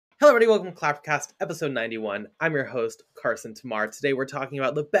everybody, welcome to Clappercast, episode 91. I'm your host, Carson Tamar. Today we're talking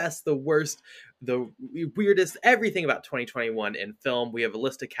about the best, the worst, the weirdest, everything about 2021 in film. We have a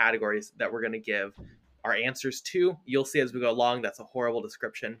list of categories that we're going to give our answers to. You'll see as we go along, that's a horrible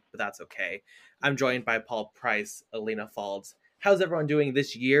description, but that's okay. I'm joined by Paul Price, Alina Falds. How's everyone doing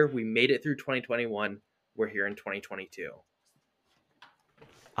this year? We made it through 2021. We're here in 2022.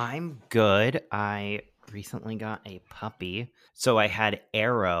 I'm good. I recently got a puppy. So I had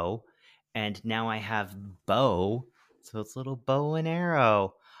Arrow, and now I have Bow. So it's little Bow and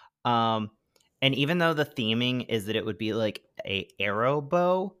Arrow. And even though the theming is that it would be like a arrow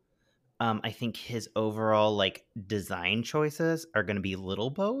bow, I think his overall like design choices are going to be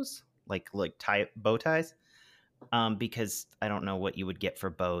little bows, like bow ties. Because I don't know what you would get for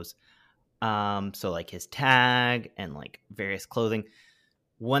bows. So like his tag and like various clothing.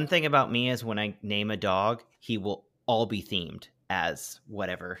 One thing about me is when I name a dog, he will all be themed as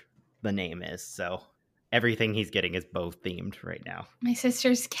whatever the name is. So everything he's getting is both themed right now. My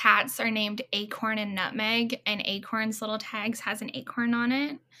sister's cats are named Acorn and Nutmeg, and Acorn's little tags has an acorn on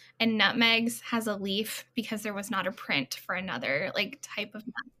it, and Nutmeg's has a leaf because there was not a print for another like type of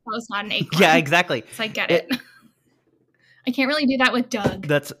nut. That was not an acorn. Yeah, exactly. So I get it. I can't really do that with Doug.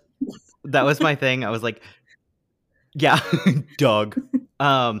 That was my thing. I was like, yeah, Doug.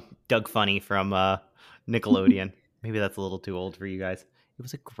 Doug Funny from Nickelodeon. Maybe that's a little too old for you guys. It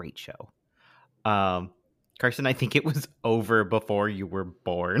was a great show. Carson, I think it was over before you were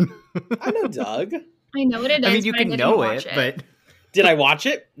born. I know Doug. I know what it is. I mean, you can know it, but did I watch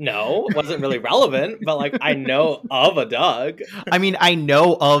it? No, it wasn't really relevant, but like I know of a Doug. I mean, I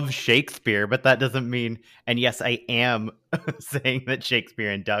know of Shakespeare, but that doesn't mean, and yes, I am saying that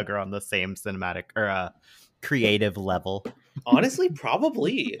Shakespeare and Doug are on the same cinematic or creative level. Honestly,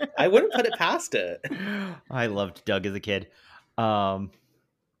 probably. I wouldn't put it past it. I loved Doug as a kid. All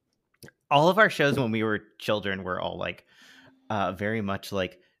of our shows when we were children were all like very much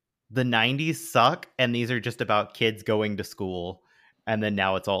like the 90s suck, and these are just about kids going to school. And then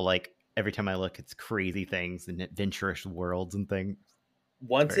now it's all like every time I look, it's crazy things and adventurous worlds and things.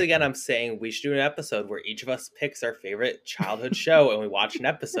 Once again, I'm saying we should do an episode where each of us picks our favorite childhood show and we watch an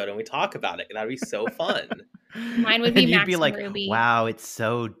episode and we talk about it. That'd be so fun. Mine would be and Max you'd be like, Ruby. wow, it's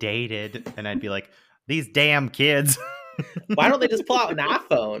so dated. And I'd be like, these damn kids. Why don't they just pull out an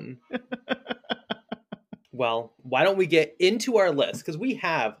iPhone? Well, why don't we get into our list? Because we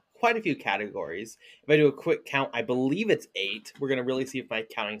have quite a few categories. If I do a quick count, I believe it's 8. We're going to really see if my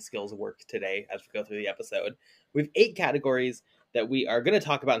counting skills work today as we go through the episode. We have 8 categories that we are going to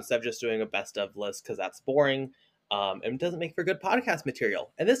talk about instead of just doing a best of list because that's boring and doesn't make for good podcast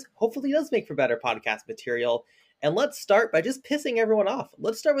material. And this hopefully does make for better podcast material. And let's start by just pissing everyone off.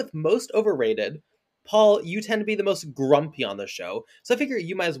 Let's start with most overrated. Paul, you tend to be the most grumpy on the show, so I figure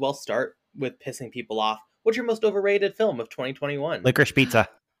you might as well start with pissing people off. What's your most overrated film of 2021? Licorice Pizza.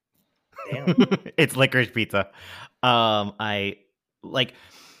 Damn. It's Licorice Pizza. I like.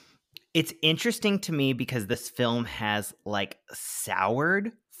 It's interesting to me because this film has like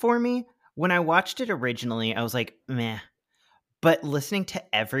soured for me. When I watched it originally, I was like, meh. But listening to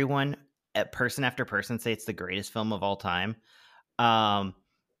everyone, person after person, say it's the greatest film of all time,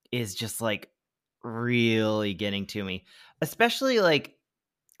 is just like really getting to me. Especially like,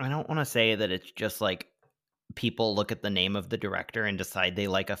 I don't want to say that it's just like people look at the name of the director and decide they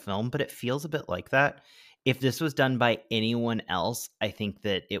like a film, but it feels a bit like that. If this was done by anyone else, I think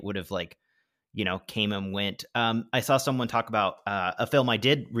that it would have like, came and went. I saw someone talk about a film I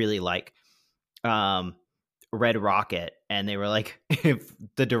did really like, Red Rocket, and they were like, if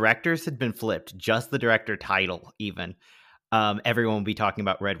the directors had been flipped, just the director title even, everyone would be talking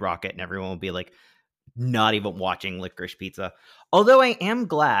about Red Rocket and everyone would be like not even watching Licorice Pizza. Although I am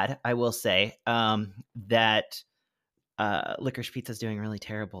glad, I will say, that Licorice Pizza is doing really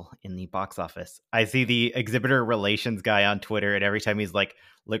terrible in the box office. I see the exhibitor relations guy on Twitter, and every time he's like,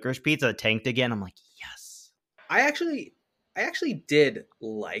 Licorice Pizza tanked again, I'm like, yes. I actually did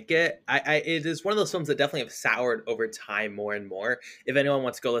like it. It is one of those films that definitely have soured over time more and more. If anyone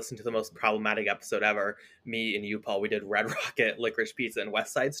wants to go listen to the most problematic episode ever, me and you, Paul, we did Red Rocket, Licorice Pizza, and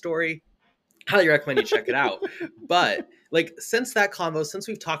West Side Story. Highly recommend you check it out. But like since that convo, since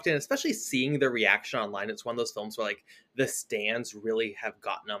we've talked in, especially seeing the reaction online, it's one of those films where like the stands really have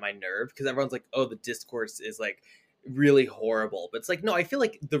gotten on my nerve because everyone's like, oh, the discourse is like really horrible. But it's like, no, I feel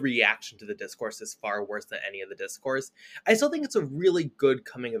like the reaction to the discourse is far worse than any of the discourse. I still think it's a really good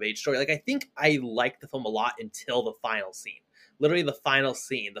coming of age story. Like I think I like the film a lot until the final scene. Literally the final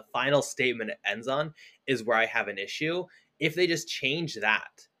scene, the final statement it ends on is where I have an issue. If they just change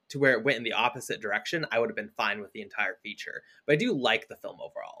that to where it went in the opposite direction, I would have been fine with the entire feature. But I do like the film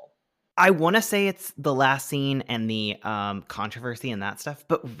overall. I want to say it's the last scene and the controversy and that stuff,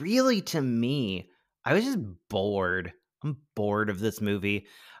 but really, to me, I was just bored. I'm bored of this movie.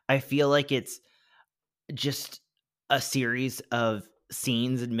 I feel like it's just a series of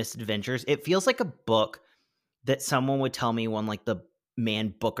scenes and misadventures. It feels like a book that someone would tell me won like the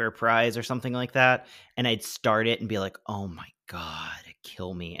Man Booker Prize or something like that, and I'd start it and be like, "Oh my god,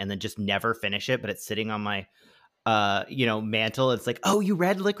 kill me," and then just never finish it. But it's sitting on my mantle. It's like, "Oh, you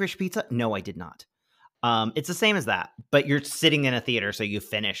read Licorice Pizza?" No, I did not. It's the same as that, but you're sitting in a theater, so you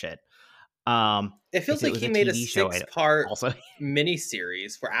finish it. It feels like he made a 6-part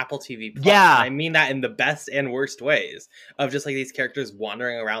miniseries for Apple TV Plus. Yeah, and I mean that in the best and worst ways, of just like these characters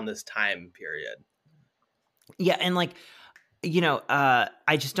wandering around this time period. Yeah, and like, I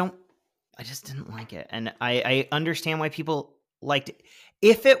just didn't like it, and I understand why people liked it.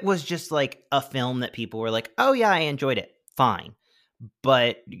 If it was just like a film that people were like, "Oh yeah, I enjoyed it," fine.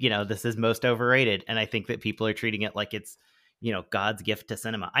 But this is most overrated, and I think that people are treating it like it's God's gift to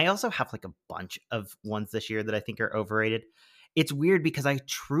cinema. I also have like a bunch of ones this year that I think are overrated. It's weird because I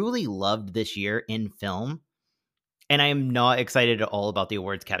truly loved this year in film, and I am not excited at all about the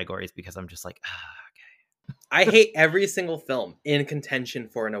awards categories because I'm just like, okay. I hate every single film in contention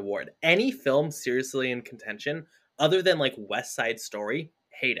for an award. Any film seriously in contention, other than like West Side Story,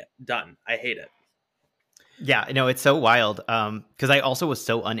 hate it. Done. I hate it. Yeah, no, it's so wild. Because I also was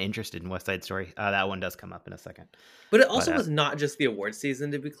so uninterested in West Side Story. That one does come up in a second. But it also was not just the award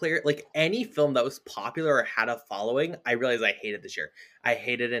season, to be clear. Like any film that was popular or had a following, I realized I hated this year. I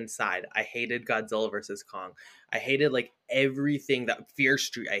hated Inside. I hated Godzilla vs. Kong. I hated like everything that Fear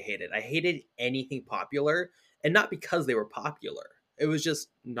Street I hated. I hated anything popular, and not because they were popular. It was just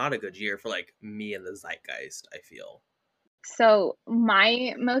not a good year for like me and the zeitgeist, I feel. So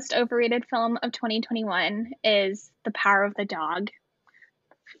my most overrated film of 2021 is The Power of the Dog.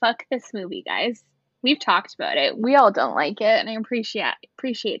 Fuck this movie, guys. We've talked about it. We all don't like it, and I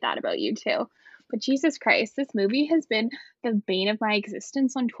appreciate that about you too. But Jesus Christ, this movie has been the bane of my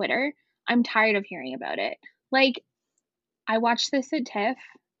existence on Twitter. I'm tired of hearing about it. Like, I watched this at TIFF.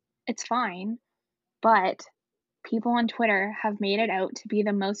 It's fine. But people on Twitter have made it out to be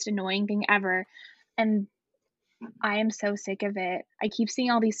the most annoying thing ever. And I am so sick of it. I keep seeing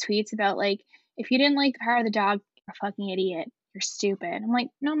all these tweets about like, if you didn't like The Power of the Dog, you're a fucking idiot. You're stupid. I'm like,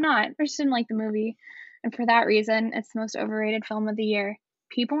 no, I'm not. I just didn't like the movie. And for that reason, it's the most overrated film of the year.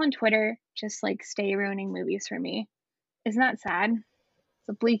 People on Twitter just like stay ruining movies for me. Isn't that sad? It's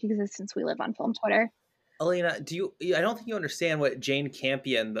a bleak existence we live on film Twitter. Elena, I don't think you understand what Jane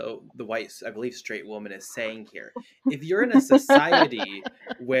Campion, the white, I believe, straight woman is saying here. If you're in a society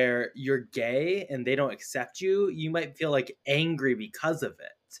where you're gay and they don't accept you, you might feel like angry because of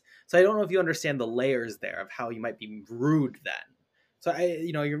it. So I don't know if you understand the layers there of how you might be rude then. So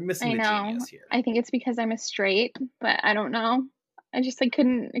you're missing the genius here. I think it's because I'm a straight, but I don't know. I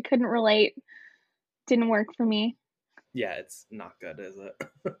couldn't relate. Didn't work for me. Yeah, it's not good, is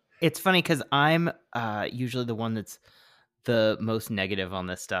it? It's funny because I'm usually the one that's the most negative on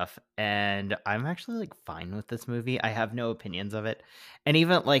this stuff, and I'm actually like fine with this movie. I have no opinions of it, and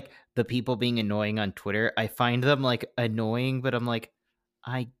even like the people being annoying on Twitter, I find them like annoying, but I'm like,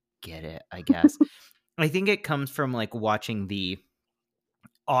 I get it, I guess. I think it comes from like watching the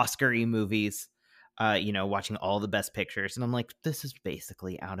Oscar-y movies, watching all the best pictures, and I'm like, this is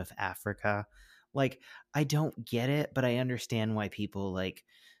basically Out of Africa. Like, I don't get it, but I understand why people like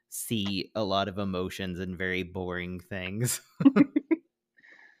see a lot of emotions in very boring things.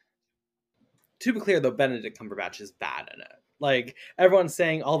 To be clear, though, Benedict Cumberbatch is bad in it. Like, everyone's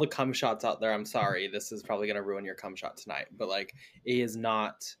saying all the cum shots out there, I'm sorry, this is probably going to ruin your cum shot tonight, but like, he is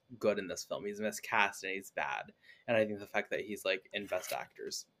not good in this film. He's miscast and he's bad. And I think the fact that he's like in Best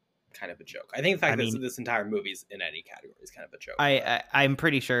Actor's kind of a joke. I think the fact that this entire movie's in any category is kind of a joke. I'm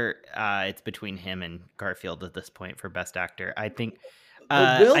pretty sure it's between him and Garfield at this point for Best Actor. I think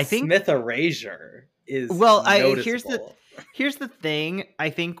Will Smith erasure is noticeable. Here's the thing. I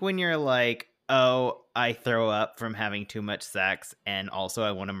think when you're like, oh, I throw up from having too much sex, and also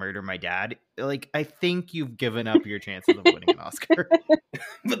I want to murder my dad, like, I think you've given up your chances of winning an Oscar.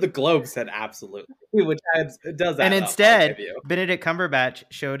 But the Globe said absolutely, which does that. And instead, Benedict Cumberbatch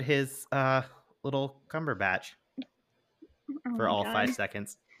showed his little Cumberbatch for all 5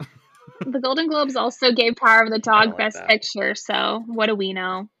 seconds. The Golden Globes also gave Power of the Dog Best Picture, so what do we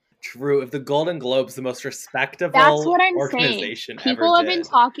know? True. If the Golden Globes, the most respectable organization ever, people have been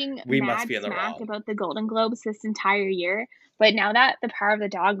talking must be in the smack wrong about the Golden Globes this entire year, but now that The Power of the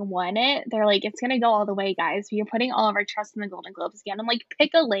Dog won it, they're like, it's gonna go all the way, guys. We are putting all of our trust in the Golden Globes again. I'm like,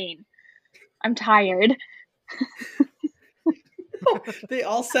 pick a lane. I'm tired. They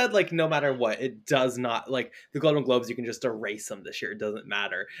all said like no matter what, it does not, like the Golden Globes, you can just erase them this year. It doesn't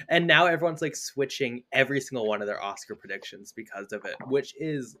matter. And now everyone's like switching every single one of their Oscar predictions because of it, which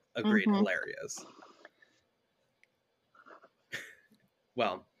is agreed hilarious.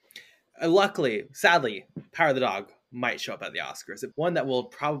 Well, luckily, sadly, Power of the Dog might show up at the Oscars. One that will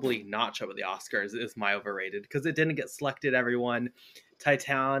probably not show up at the Oscars is my overrated because it didn't get selected. Everyone,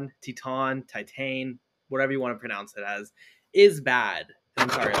 Titan, whatever you want to pronounce it as, is bad. I'm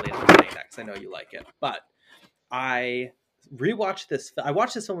sorry, Elena, for saying that because I know you like it. But I rewatched this. I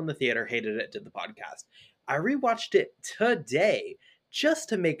watched this film in the theater, hated it, did the podcast. I rewatched it today just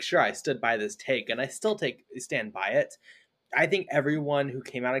to make sure I stood by this take, and I still stand by it. I think everyone who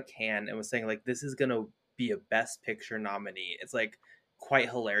came out of Cannes and was saying like this is gonna be a Best Picture nominee, it's like quite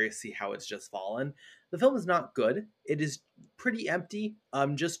hilarious to see how it's just fallen. The film is not good. It is pretty empty.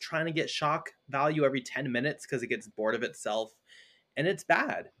 Just trying to get shock value every 10 minutes because it gets bored of itself, and it's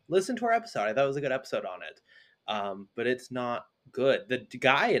bad. Listen to our episode. I thought it was a good episode on it, but it's not good. The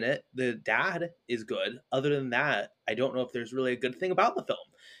guy in it, the dad, is good. Other than that, I don't know if there's really a good thing about the film.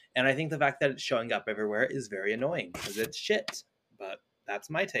 And I think the fact that it's showing up everywhere is very annoying because it's shit. But that's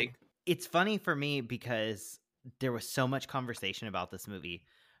my take. It's funny for me because there was so much conversation about this movie,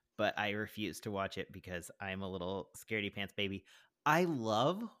 but I refused to watch it because I'm a little scaredy pants baby. I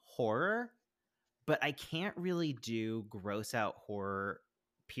love horror, but I can't really do gross out horror,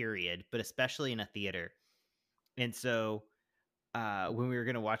 period, but especially in a theater. And so when we were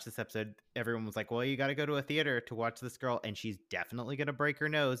going to watch this episode, everyone was like, well, you got to go to a theater to watch this girl, and she's definitely going to break her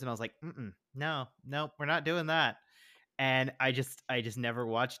nose. And I was like, no, we're not doing that. And I just never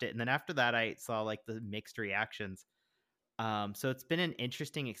watched it. And then after that, I saw like the mixed reactions. So it's been an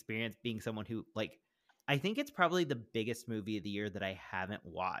interesting experience being someone who, like, I think it's probably the biggest movie of the year that I haven't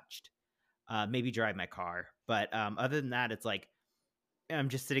watched. Maybe Drive My Car. But other than that, it's like, I'm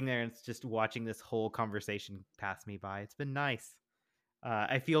just sitting there and it's just watching this whole conversation pass me by. It's been nice.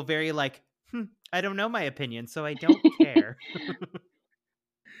 I feel very like, I don't know my opinion, so I don't care.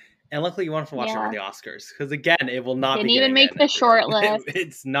 And luckily you want to watch it for the Oscars. Because again, it will not didn't even make the short list.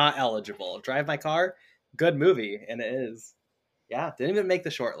 It's not eligible. Drive My Car, good movie. And it is. Yeah, didn't even make the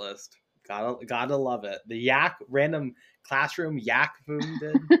short list. Gotta love it. The random classroom yak boom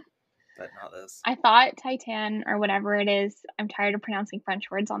did. But not this. I thought Titan, or whatever it is, I'm tired of pronouncing French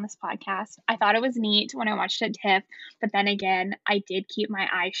words on this podcast. I thought it was neat when I watched it TIFF, but then again, I did keep my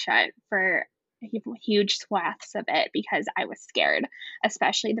eyes shut for huge swaths of it because I was scared,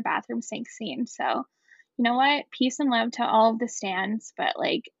 especially the bathroom sink scene. So, you know what? Peace and love to all of the stands, but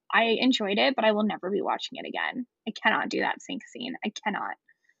like, I enjoyed it, but I will never be watching it again. I cannot do that sink scene. I cannot.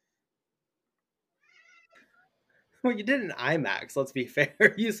 Well, you did an IMAX, let's be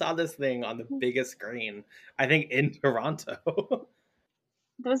fair. You saw this thing on the biggest screen, I think, in Toronto.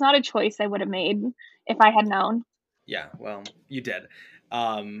 That was not a choice I would have made if I had known. Yeah, well, you did.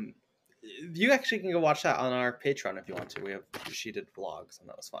 You actually can go watch that on our Patreon if you want to. She did vlogs, and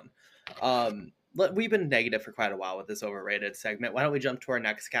that was fun. We've been negative for quite a while with this overrated segment. Why don't we jump to our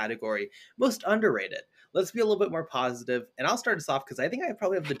next category, most underrated? Let's be a little bit more positive, and I'll start us off because I think I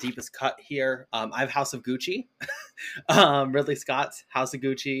probably have the deepest cut here. I have House of Gucci, Ridley Scott's House of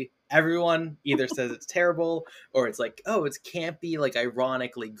Gucci. Everyone either says it's terrible or it's like, oh, it's campy, like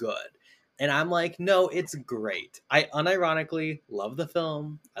ironically good. And I'm like, no, it's great. I unironically love the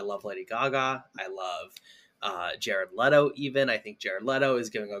film. I love Lady Gaga. I love Jared Leto even. I think Jared Leto is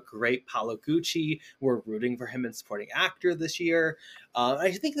giving a great Paolo Gucci. We're rooting for him in supporting actor this year.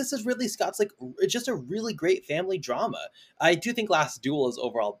 I think this is Ridley Scott's like just a really great family drama. I do think Last Duel is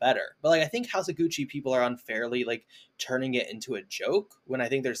overall better, but like I think House of Gucci people are unfairly like turning it into a joke when I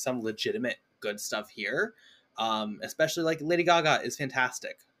think there's some legitimate good stuff here. Especially like Lady Gaga is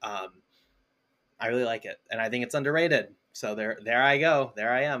fantastic. I really like it, and I think it's underrated. So there I go.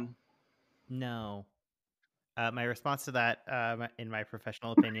 There I am. No. My response to that, in my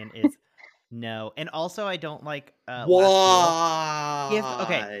professional opinion, is no. And also, I don't like why.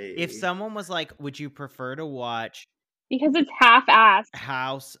 If someone was like, "Would you prefer to watch?" Because it's half-assed.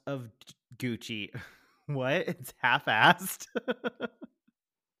 House of Gucci. What? It's half-assed.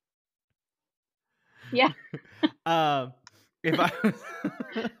 Yeah.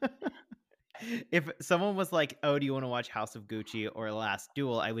 If someone was like, "Oh, do you want to watch House of Gucci or Last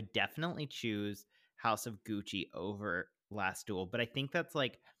Duel?" I would definitely choose House of Gucci over Last Duel. But I think that's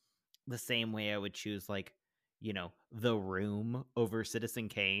like the same way I would choose like, The Room over Citizen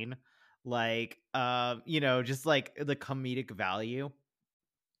Kane. Like, just like the comedic value.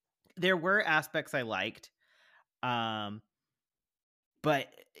 There were aspects I liked. But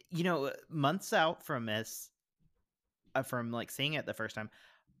months out from this, from like seeing it the first time,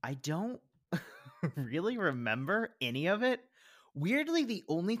 I don't really remember any of it. Weirdly, the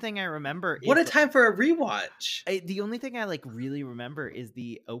only thing I remember What a is time for a rewatch. the only thing I like really remember is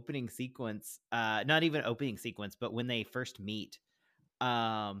the opening sequence. Not even opening sequence, but when they first meet.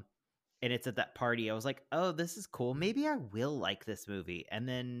 And it's at that party. I was like, oh, this is cool. Maybe I will like this movie. And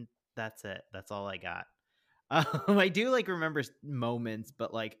then that's it. That's all I got. I do like remember moments,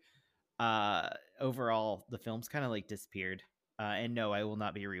 but like overall, the film's kind of like disappeared. And no, I will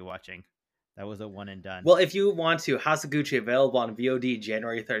not be rewatching. That was a one and done. Well, if you want to, House of Gucci available on VOD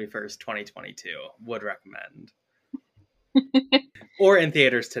January 31st, 2022. Would recommend. Or in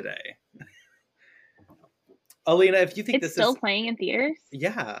theaters today. Alina, if you think it's this still is playing in theaters.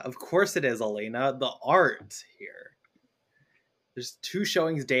 Yeah, of course it is, Alina. The art here. There's 2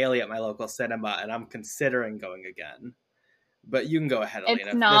 showings daily at my local cinema, and I'm considering going again. But you can go ahead,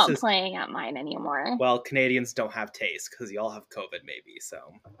 Alina. It's not playing at mine anymore. Well, Canadians don't have taste because you all have COVID, maybe. So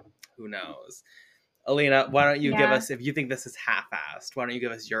who knows? Alina, why don't you give us, if you think this is half-assed, why don't you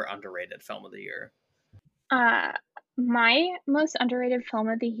give us your underrated film of the year? My most underrated film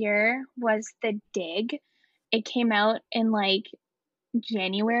of the year was The Dig. It came out in like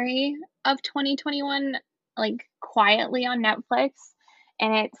January of 2021, like quietly on Netflix,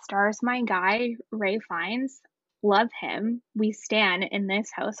 and it stars my guy Ray Fiennes. Love him. We stan in this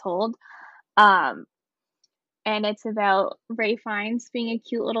household. And it's about Ray Fiennes being a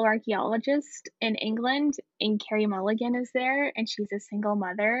cute little archaeologist in England, and Carey Mulligan is there, and she's a single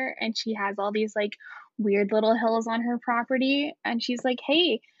mother, and she has all these like weird little hills on her property, and she's like,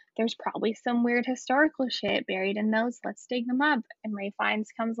 hey, there's probably some weird historical shit buried in those. Let's dig them up. And Ray Fiennes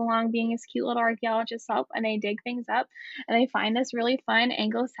comes along being his cute little archaeologist help, and they dig things up, and they find this really fun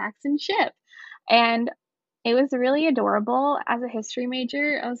Anglo-Saxon ship. And it was really adorable. As a history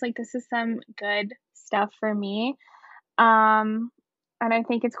major, I was like, this is some good stuff for me. And I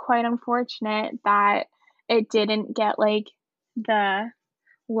think it's quite unfortunate that it didn't get like the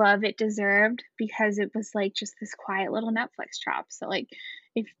love it deserved, because it was like just this quiet little Netflix drop. So like,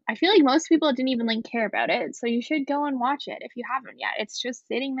 if I feel like most people didn't even like care about it, so you should go and watch it if you haven't yet. It's just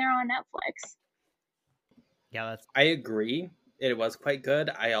sitting there on Netflix. Yeah, I agree. It was quite good.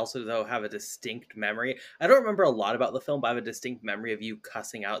 I also, though, have a distinct memory. I don't remember a lot about the film, but I have a distinct memory of you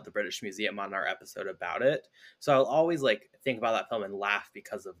cussing out the British Museum on our episode about it. So I'll always like think about that film and laugh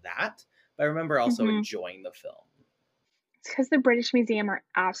because of that. But I remember also enjoying the film. It's because the British Museum are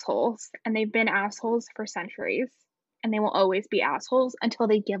assholes, and they've been assholes for centuries, and they will always be assholes until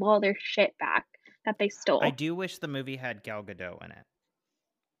they give all their shit back that they stole. I do wish the movie had Gal Gadot in it.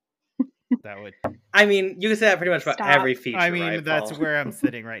 That would. I mean, you can say that pretty much about every feature. I mean, right, that's Paul? where I'm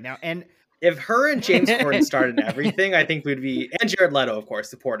sitting right now. And if her and James Corden started in everything, I think we'd be, and Jared Leto, of course,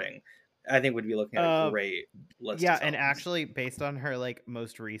 supporting. I think we'd be looking at a great list. Yeah, of and actually, based on her like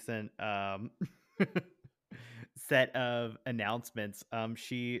most recent set of announcements,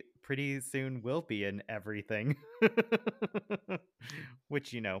 she pretty soon will be in everything.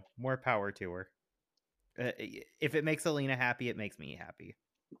 Which, you know, more power to her. If it makes Alina happy, it makes me happy.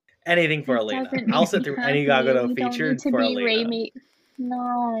 Anything for Alina. I'll sit through any Gal Gadot feature for Alina.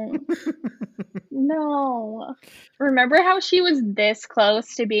 No. No. Remember how she was this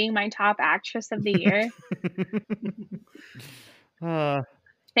close to being my top actress of the year?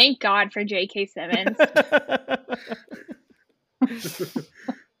 Thank God for J.K. Simmons.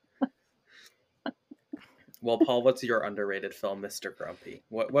 Well, Paul, what's your underrated film, Mr. Grumpy?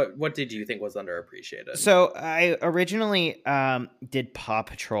 What did you think was underappreciated? So I originally did Paw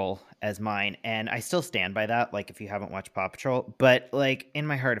Patrol as mine, and I still stand by that. Like, if you haven't watched Paw Patrol, but like in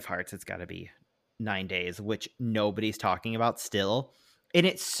my heart of hearts, it's got to be 9 Days, which nobody's talking about still. And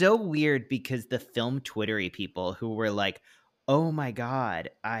it's so weird because the film Twittery people who were like, "Oh my God,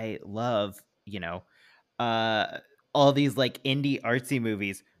 I love, you know, all these like indie artsy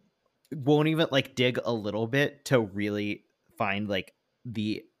movies," won't even like dig a little bit to really find like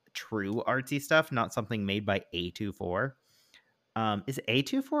the true artsy stuff, not something made by A24. Is it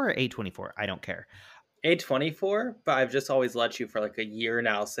A24 or A24? I don't care. A24, but I've just always let you for like a year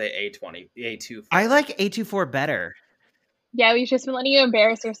now say A24. I like A24 better. Yeah, we've just been letting you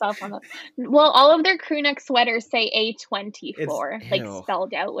embarrass yourself on them. Well, all of their crew neck sweaters say A24, like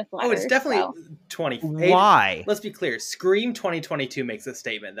spelled out with letters. Oh, it's definitely 20. Why? Let's be clear. Scream 2022 makes a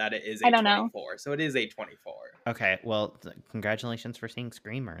statement that it is A24. I don't know. So it is A24. Okay, well, congratulations for seeing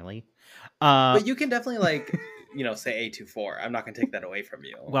Scream early. But you can definitely like, you know, say A24. I'm not going to take that away from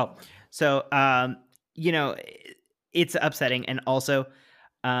you. Well, so, you know, it's upsetting. And also,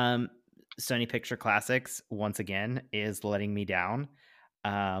 Sony Picture Classics, once again, is letting me down.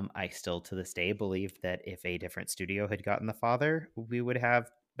 I still to this day believe that if a different studio had gotten The Father, we would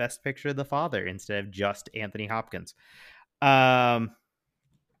have Best Picture The Father instead of just Anthony Hopkins. Yeah,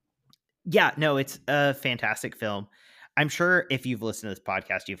 no, it's a fantastic film. I'm sure if you've listened to this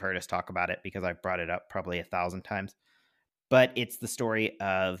podcast, you've heard us talk about it because I've brought it up probably 1,000 times. But it's the story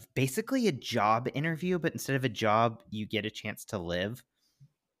of basically a job interview, but instead of a job, you get a chance to live.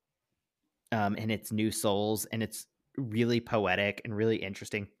 And it's New Souls, and it's really poetic and really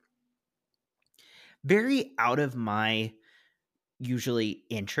interesting. Very out of my usually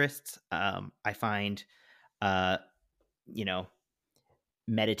interests. I find,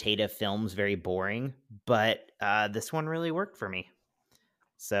 meditative films very boring, but this one really worked for me.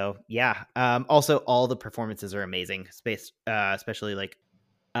 So yeah. Also, all the performances are amazing. Especially like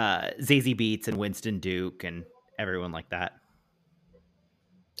Zazie Beetz and Winston Duke and everyone like that.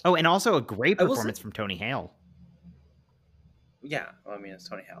 Oh, and also a great performance from Tony Hale. Yeah, well, I mean, it's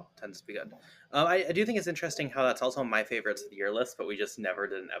Tony Hale. Tends to be good. I do think it's interesting how that's also on my favorites of the year list, but we just never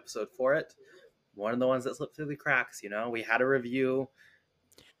did an episode for it. One of the ones that slipped through the cracks, we had a review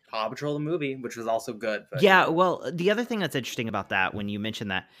Paw Patrol the movie, which was also good. But, yeah, well, the other thing that's interesting about that, when you mentioned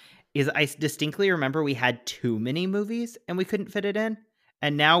that, is I distinctly remember we had too many movies and we couldn't fit it in.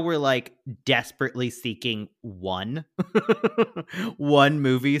 And now we're like desperately seeking one. One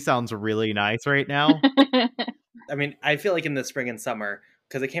movie sounds really nice right now. I mean, I feel like in the spring and summer,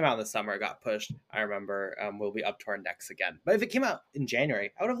 because it came out in the summer, it got pushed. I remember we'll be up to our necks again. But if it came out in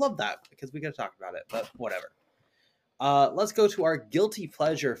January, I would have loved that because we could have talked about it. But whatever. Let's go to our guilty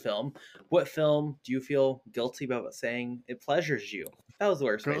pleasure film. What film do you feel guilty about saying it pleasures you? That was the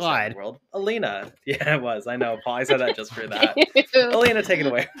worst way to say it in the world. Alina. Yeah, it was. I know, Paul. I said that just for that. Alina, take it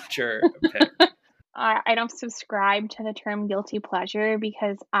away. Sure. I don't subscribe to the term guilty pleasure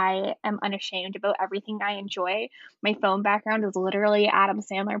because I am unashamed about everything I enjoy. My phone background is literally Adam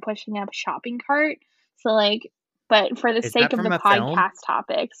Sandler pushing up a shopping cart. So but for the sake of the podcast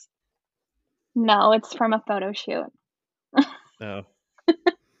topics. No, it's from a photo shoot. Oh.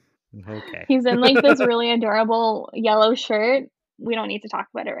 Okay. He's in this really adorable yellow shirt. We don't need to talk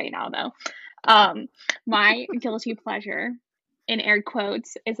about it right now though. My guilty pleasure, in air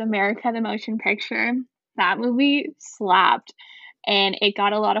quotes, is America the Motion Picture. That movie slapped and it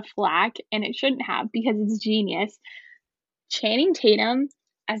got a lot of flack, and it shouldn't have because it's genius. Channing Tatum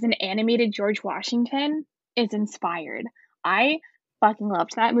as an animated George Washington is inspired. I fucking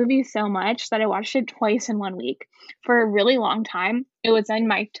loved that movie so much that I watched it twice in 1 week. For a really long time, it was in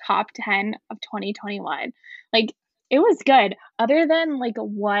my top 10 of 2021. It was good. Other than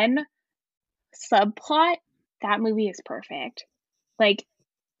one subplot, that movie is perfect.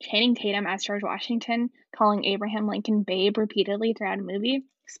 Channing Tatum as George Washington calling Abraham Lincoln babe repeatedly throughout a movie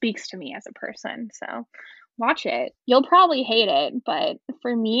speaks to me as a person. So watch it. You'll probably hate it, but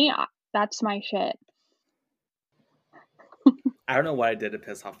for me, that's my shit. I don't know what I did to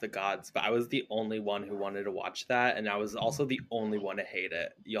piss off the gods, but I was the only one who wanted to watch that, and I was also the only one to hate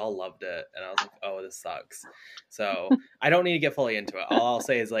it. Y'all loved it, and I was like, oh, this sucks. So I don't need to get fully into it. All I'll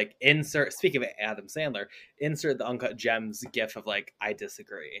say is speaking of Adam Sandler, insert the Uncut Gems gif of I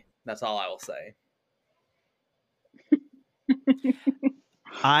disagree. That's all I will say.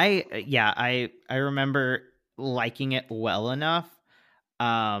 I remember liking it well enough,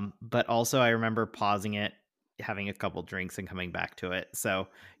 but also I remember pausing it, having a couple drinks, and coming back to it. So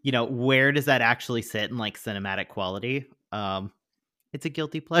where does that actually sit in cinematic quality? It's a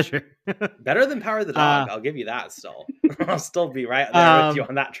guilty pleasure. Better than Power of the Dog. I'll give you that. Still I'll still be right there with you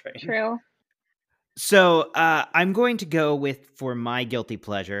on that train. True. So I'm going to go with, for my guilty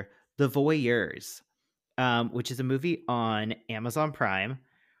pleasure, The Voyeurs, which is a movie on Amazon Prime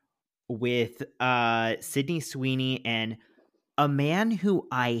with Sydney Sweeney and a man who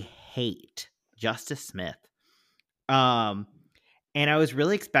I hate, Justice Smith. And I was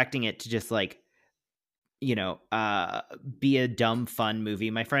really expecting it to just be a dumb, fun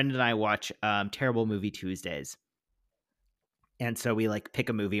movie. My friend and I watch Terrible Movie Tuesdays. And so we pick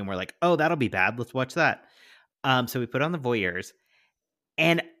a movie and we're like, oh, that'll be bad. Let's watch that. So we put on The Voyeurs,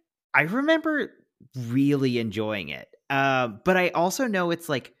 and I remember really enjoying it. But I also know it's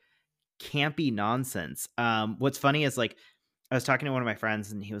campy nonsense. What's funny is I was talking to one of my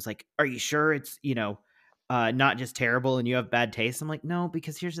friends and he was like, are you sure it's, not just terrible and you have bad taste? I'm like, no,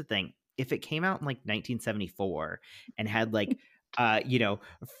 because here's the thing. If it came out in 1974 and had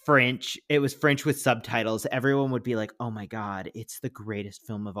French, it was French with subtitles, everyone would be like, oh my God, it's the greatest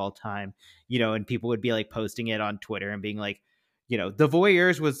film of all time. And people would be posting it on Twitter and being like, The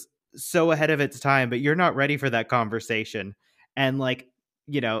Voyeurs was so ahead of its time, but you're not ready for that conversation. And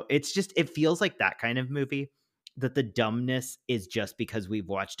it's just, it feels like that kind of movie. that the dumbness is just because we've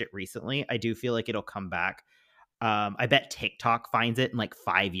watched it recently. I do feel like it'll come back. I bet TikTok finds it in like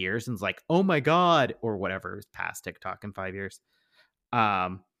 5 years and is like, oh my God, or whatever is past TikTok in 5 years.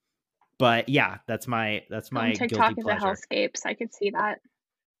 But yeah, that's my TikTok guilty is a pleasure. hellscape, so I could see that.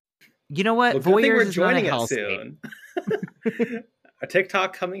 You know what? Well, good thing Voyeurs we're is not a joining it hellscape. soon. A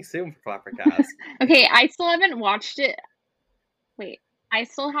TikTok coming soon for Flappercast. Okay, I still haven't watched it. Wait, I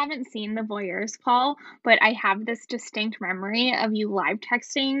still haven't seen The Voyeurs, Paul, but I have this distinct memory of you live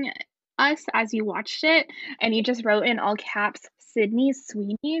texting us as you watched it, and you just wrote in all caps Sydney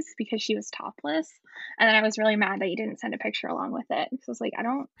Sweeney's because she was topless. And then I was really mad that you didn't send a picture along with it. Because I was like, I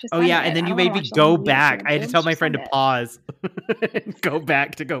don't just. Oh send yeah, it. and then I you don't wanna made me watch the whole go movie and see back. the I had to boobs, tell my just friend to send it. pause and go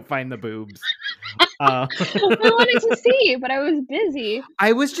back to go find the boobs. I wanted to see, but I was busy.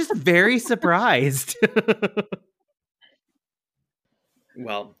 I was just very surprised.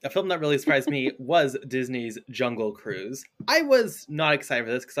 Well, a film that really surprised me was Disney's Jungle Cruise. I was not excited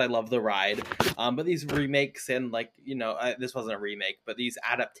for this because I love the ride, but these remakes and this wasn't a remake, but these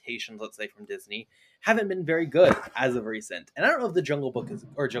adaptations, let's say, from Disney haven't been very good as of recent. And I don't know if the Jungle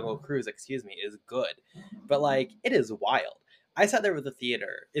Cruise, is good, but like it is wild. I sat there in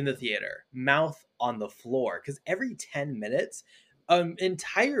the theater, mouth on the floor, because every 10 minutes,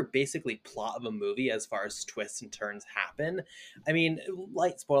 entire basically plot of a movie as far as twists and turns happen. I mean,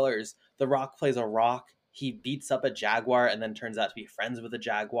 light spoilers, The Rock plays a rock. He beats up a jaguar and then turns out to be friends with a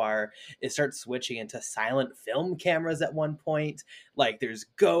jaguar. It starts switching into silent film cameras at one point. Like there's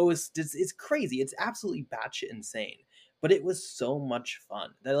ghosts. It's crazy. It's absolutely batshit insane. But it was so much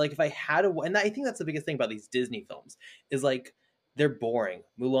fun that like if I had and I think that's the biggest thing about these Disney films is like they're boring.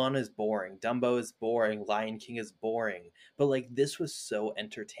 Mulan is boring. Dumbo is boring. Lion King is boring. But like this was so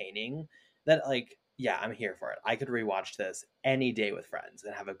entertaining that like, yeah, I'm here for it. I could rewatch this any day with friends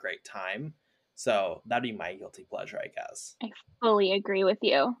and have a great time. So that'd be my guilty pleasure, I guess. I fully agree with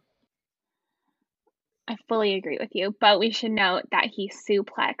you. But we should note that he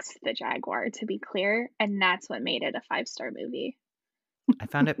suplexed the jaguar, to be clear, and that's what made it a 5-star movie. I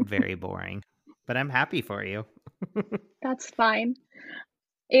found it very boring, but I'm happy for you. That's fine.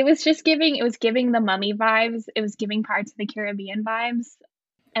 It was giving the Mummy vibes. It was giving Pirates of the Caribbean vibes,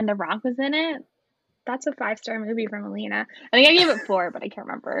 and The Rock was in it. That's a 5-star movie from Alina. I think I gave it 4, but I can't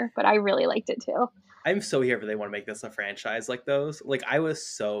remember. But I really liked it too. I'm so here for they want to make this a franchise like those. Like I was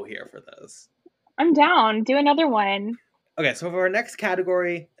so here for this. I'm down. Do another one. Okay, so for our next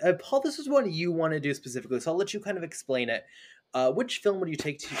category, Paul, this is one you want to do specifically, so I'll let you kind of explain it. Which film would you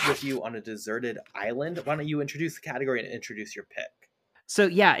take with you on a deserted island? Why don't you introduce the category and introduce your pick? So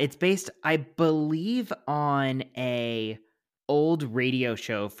yeah, it's based, I believe, on a old radio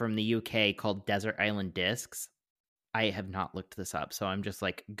show from the UK called Desert Island Discs. I have not looked this up, so I'm just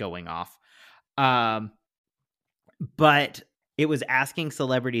like going off. But it was asking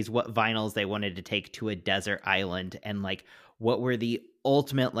celebrities what vinyls they wanted to take to a desert island and like what were the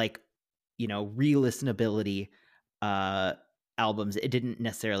ultimate like, re-listenability albums. It didn't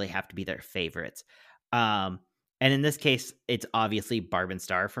necessarily have to be their favorites. And in this case, it's obviously Barb and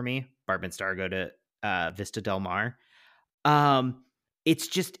Star for me. Barb and Star go to Vista Del Mar.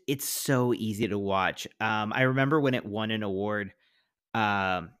 It's so easy to watch. I remember when it won an award.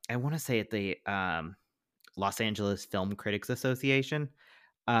 I want to say at the Los Angeles Film Critics Association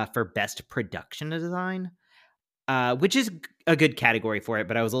for Best Production Design, which is a good category for it.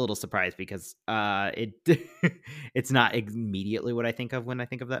 But I was a little surprised because it's not immediately what I think of when I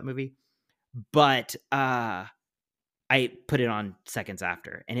think of that movie. But I put it on seconds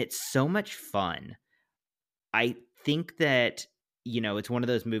after, and it's so much fun. I think that, it's one of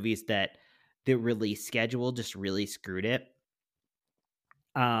those movies that the release schedule just really screwed it.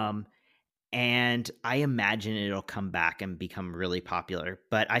 And I imagine it'll come back and become really popular.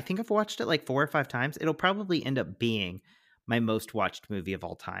 But I think I've watched it like 4 or 5 times. It'll probably end up being my most watched movie of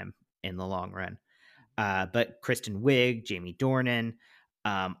all time in the long run. But Kristen Wiig, Jamie Dornan,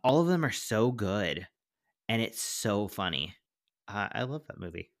 all of them are so good. And it's so funny. I love that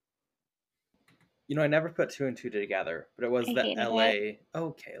movie. I never put 2 and 2 together, but it was I the hated LA. it.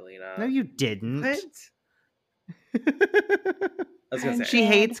 Okay, Lena. No, you didn't. What? I was gonna say. She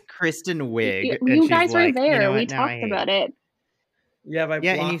hates Kristen Wiig. You and guys she's were like, there. You know We what? Now I talked hate about it. Yeah, but I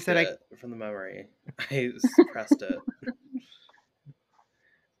Yeah, blocked and you said it from the memory. I suppressed it.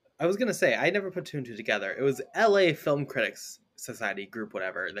 I was gonna say I never put 2 and 2 together. It was LA Film Critics Society group,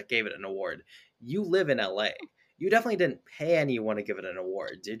 whatever, that gave it an award. You live in LA. You definitely didn't pay anyone to give it an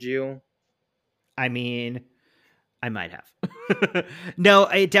award, did you? I mean, I might have. No,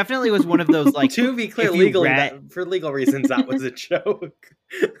 it definitely was one of those like. To be clear, if you for legal reasons, that was a joke.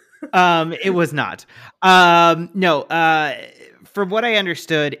 It was not. No, from what I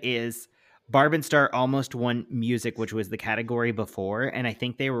understood is Barb and Star almost won music, which was the category before, and I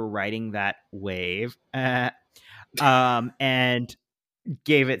think they were riding that wave, and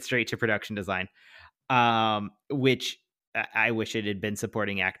gave it straight to production design, which I wish it had been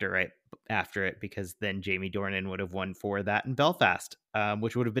supporting actor right after it, because then Jamie Dornan would have won for that in Belfast,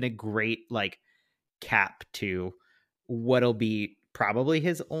 which would have been a great like cap to what'll be probably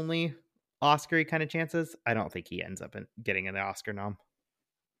his only Oscar kind of chances. I don't think he ends up getting an Oscar nom.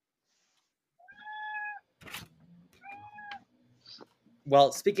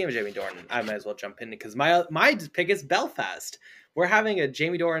 Well, speaking of Jamie Dornan, I might as well jump in because my pick is Belfast. We're having a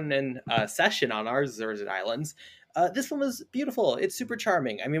Jamie Dornan session on our Zerzut Islands. This film is beautiful. It's super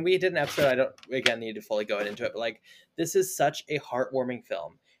charming. I mean, we did an episode. I don't again need to fully go into it, but like this is such a heartwarming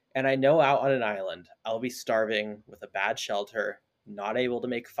film. And I know out on an island, I'll be starving with a bad shelter, not able to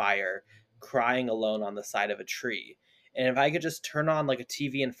make fire, crying alone on the side of a tree. And if I could just turn on like a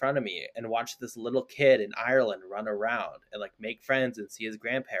TV in front of me and watch this little kid in Ireland run around and like make friends and see his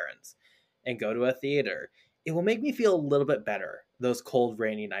grandparents and go to a theater, it will make me feel a little bit better those cold,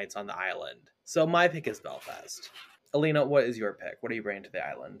 rainy nights on the island. So my pick is Belfast. Alina, what is your pick? What are you bringing to the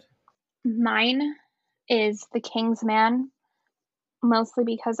island? Mine is The King's Man, mostly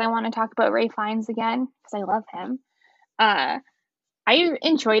because I want to talk about Ralph Fiennes again, because I love him. I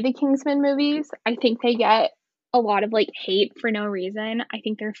enjoy the Kingsman movies. I think they get a lot of like hate for no reason. I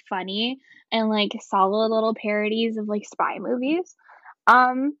think they're funny and like solid little parodies of like spy movies.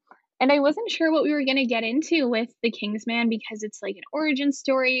 And I wasn't sure what we were gonna get into with The Kingsman because it's like an origin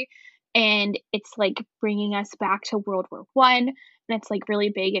story and it's like bringing us back to World War One, and it's like really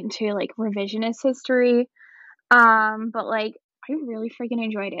big into like revisionist history. But like I really freaking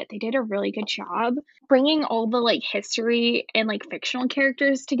enjoyed it. They did a really good job bringing all the like history and like fictional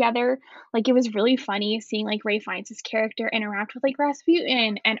characters together. Like it was really funny seeing like Ralph Fiennes' character interact with like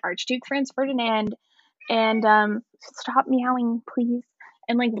Rasputin and Archduke Franz Ferdinand and stop meowing please,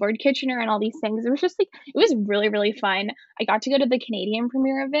 and like Lord Kitchener and all these things. It was just like it was really really fun. I got to go to the Canadian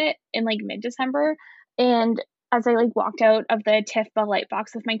premiere of it in like mid-December, and as I like walked out of the TIFF Bell Light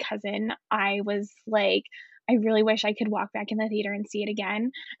box with my cousin, I was like, I really wish I could walk back in the theater and see it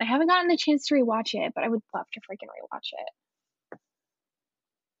again. I haven't gotten the chance to rewatch it, but I would love to freaking rewatch it.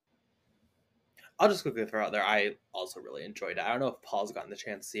 I'll just quickly throw out there, I also really enjoyed it. I don't know if Paul's gotten the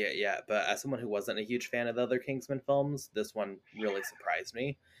chance to see it yet, but as someone who wasn't a huge fan of the other Kingsman films, this one really surprised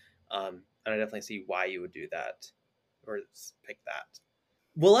me. And I definitely see why you would do that or pick that.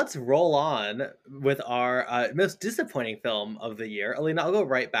 Well, let's roll on with our most disappointing film of the year. Alina, I'll go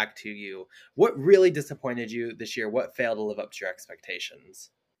right back to you. What really disappointed you this year? What failed to live up to your expectations?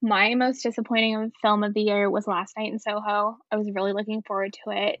 My most disappointing film of the year was Last Night in Soho. I was really looking forward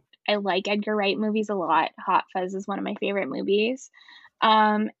to it. I like Edgar Wright movies a lot. Hot Fuzz is one of my favorite movies.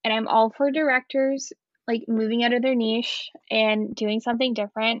 And I'm all for directors like moving out of their niche and doing something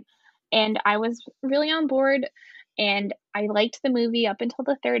different. And I was really on board and I liked the movie up until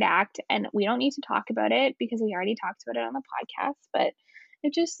the third act. And we don't need to talk about it because we already talked about it on the podcast, but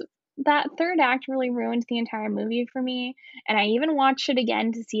it just that third act really ruined the entire movie for me. And I even watched it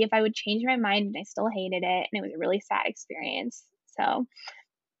again to see if I would change my mind, and I still hated it. And it was a really sad experience. So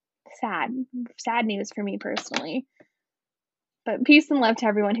sad news for me personally. But peace and love to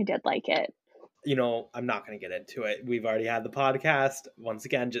everyone who did like it. You know, I'm not going to get into it. We've already had the podcast. Once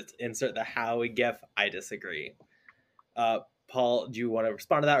again, just insert the Howie gif. I disagree. Paul, do you want to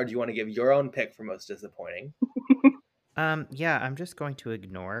respond to that, or do you want to give your own pick for most disappointing? Yeah, I'm just going to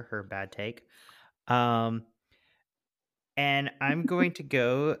ignore her bad take. And I'm going to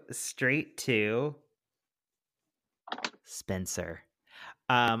go straight to Spencer.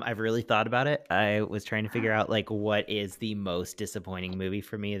 I've really thought about it. I was trying to figure out like what is the most disappointing movie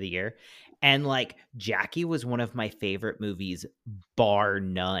for me of the year. And like Jackie was one of my favorite movies, bar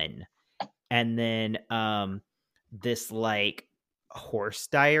none. And then this like horse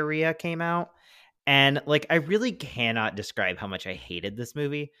diarrhea came out. And like I really cannot describe how much I hated this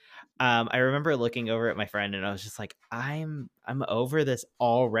movie. I remember looking over at my friend and I was just like, I'm over this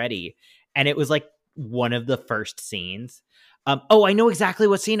already. And it was like one of the first scenes. Oh, I know exactly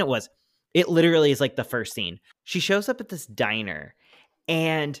what scene it was. It literally is like the first scene. She shows up at this diner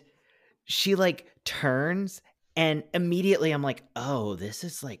and she like turns and immediately I'm like, oh, this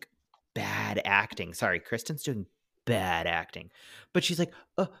is like bad acting. Sorry, Kristen's doing bad acting. But she's like,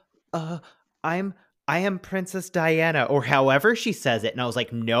 I am Princess Diana, or however she says it. And I was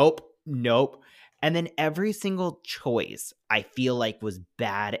like, nope. And then every single choice I feel like was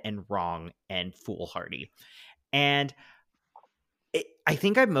bad and wrong and foolhardy. And I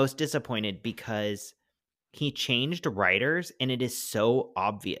think I'm most disappointed because he changed writers and it is so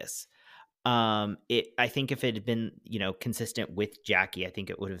obvious. I think if it had been, consistent with Jackie, I think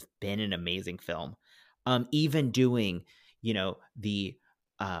it would have been an amazing film. Even doing, the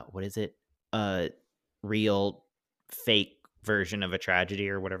what is it? Real fake version of a tragedy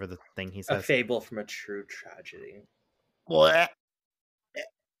or whatever the thing he A says. fable from a true tragedy. What?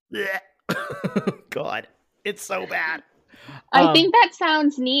 God, it's so bad. I think that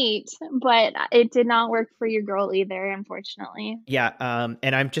sounds neat, but it did not work for your girl either, unfortunately. Yeah,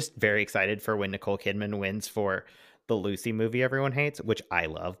 and I'm just very excited for when Nicole Kidman wins for the Lucy movie everyone hates, which I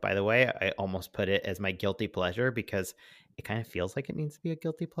love, by the way. I almost put it as my guilty pleasure because it kind of feels like it needs to be a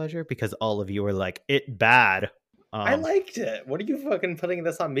guilty pleasure because all of you are like, it bad. I liked it. What are you fucking putting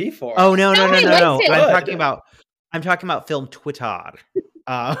this on me for? Oh, no. I liked it. I'm talking about film Twitter.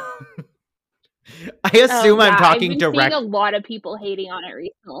 I assume I'm talking direct. I've been seeing a lot of people hating on it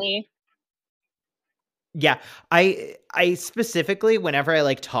recently. Yeah, I specifically, whenever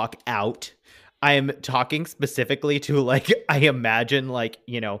I talk out, I'm talking specifically to I imagine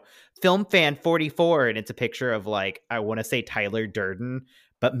Film Fan 44, and it's a picture of I want to say Tyler Durden,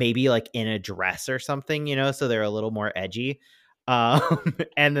 but maybe in a dress or something, so they're a little more edgy.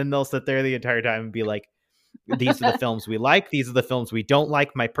 And then they'll sit there the entire time and be like, these are the films we like, these are the films we don't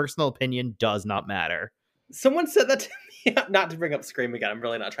like. My personal opinion does not matter. Someone said that to me, not to bring up Scream again, I'm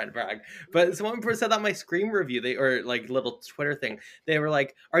really not trying to brag, but someone said that my Scream review, little Twitter thing, they were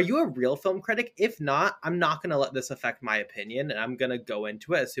like, are you a real film critic? If not, I'm not going to let this affect my opinion, and I'm going to go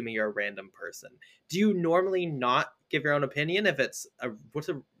into it assuming you're a random person. Do you normally not give your own opinion if it's a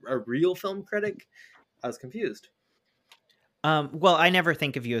real film critic? I was confused. Well, I never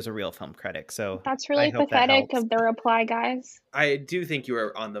think of you as a real film critic, so that's really pathetic of the reply, guys. I do think you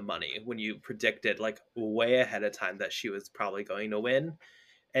were on the money when you predicted way ahead of time that she was probably going to win,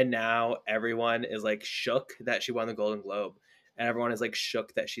 and now everyone is shook that she won the Golden Globe, and everyone is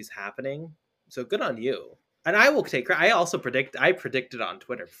shook that she's happening. So good on you. And I will take credit. I predicted on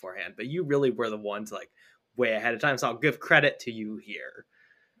Twitter beforehand, but you really were the ones way ahead of time. So I'll give credit to you here.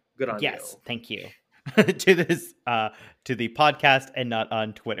 Good on you. Yes, thank you. to the podcast and not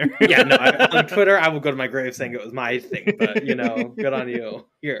on Twitter. Yeah, no, on Twitter I will go to my grave saying it was my thing, but good on you.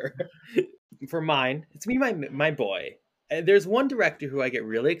 Here. For mine, it's me, my boy. There's one director who I get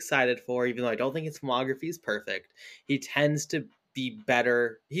really excited for, even though I don't think his filmography is perfect. He tends to be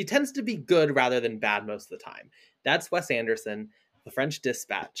better. He tends to be good rather than bad most of the time. That's Wes Anderson, The French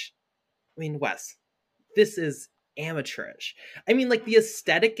Dispatch. I mean, Wes, this is amateurish. I mean, the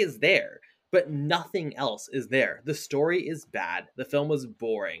aesthetic is there, but nothing else is there. The story is bad. The film was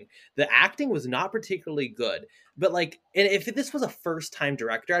boring. The acting was not particularly good. But and if this was a first-time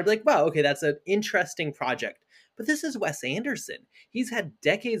director, I'd be like, wow, okay, that's an interesting project. But this is Wes Anderson. He's had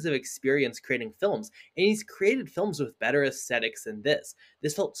decades of experience creating films, and he's created films with better aesthetics than this.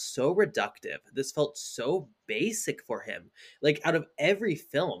 This felt so reductive. This felt so basic for him. Out of every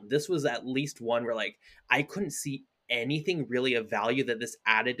film, this was at least one where I couldn't see anything really of value that this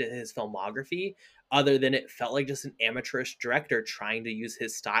added to his filmography, other than it felt like just an amateurish director trying to use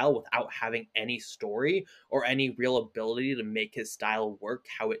his style without having any story or any real ability to make his style work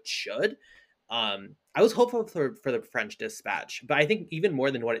how it should. I was hopeful for the French Dispatch, but I think even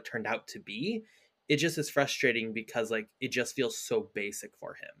more than what it turned out to be, it just is frustrating because it just feels so basic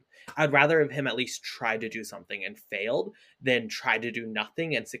for him. I'd rather have him at least try to do something and failed than try to do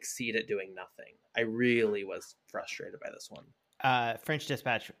nothing and succeed at doing nothing. I really was frustrated by this one. French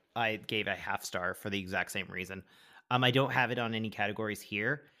Dispatch, I gave a 0.5 star for the exact same reason. I don't have it on any categories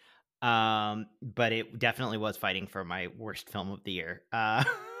here, but it definitely was fighting for my worst film of the year.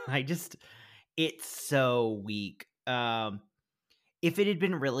 It's so weak. If it had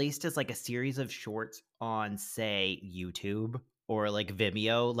been released as a series of shorts on, say, YouTube or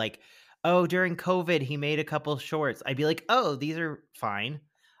Vimeo, oh, during COVID he made a couple shorts, I'd be like, oh, these are fine.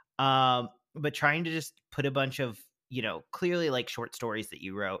 But trying to just put a bunch of clearly short stories that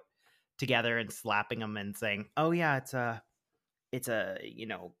you wrote together and slapping them and saying, oh yeah, it's a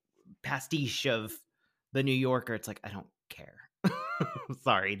pastiche of the New Yorker, it's I don't care.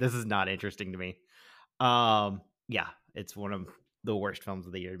 Sorry, this is not interesting to me. Yeah, it's one of the worst films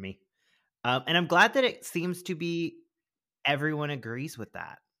of the year to me. And I'm glad that it seems to be everyone agrees with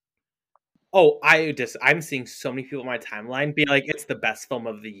that. Oh, I'm seeing so many people on my timeline be like, it's the best film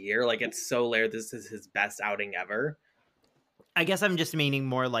of the year. It's so layered. This is his best outing ever. I guess I'm just meaning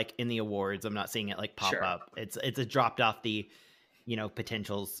more in the awards. I'm not seeing it pop up. It's a dropped off the,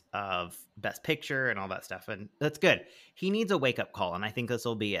 potentials of Best Picture and all that stuff. And that's good. He needs a wake up call. And I think this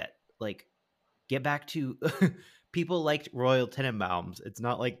will be it. Get back to people liked Royal Tenenbaums. It's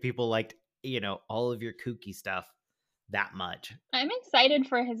not like people liked, all of your kooky stuff that much. I'm excited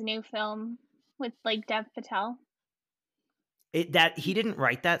for his new film with like Dev Patel. That he didn't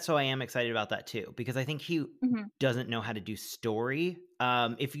write that, so I am excited about that too, because I think he Mhm. doesn't know how to do story.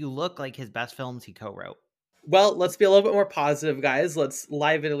 If you look, like, his best films, he co-wrote. Well, let's be a little bit more positive, guys. Let's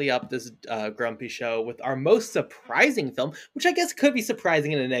livenly up this grumpy show with our most surprising film, which I guess could be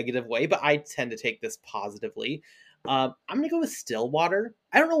surprising in a negative way, but I tend to take this positively. I'm going to go with Stillwater.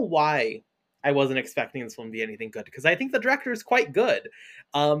 I don't know why I wasn't expecting this one to be anything good, because I think the director is quite good.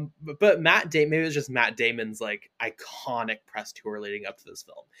 But Matt Damon, maybe it was just Matt Damon's like iconic press tour leading up to this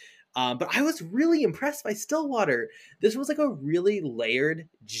film. But I was really impressed by Stillwater. This was like a really layered,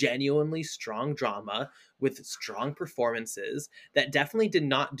 genuinely strong drama with strong performances that definitely did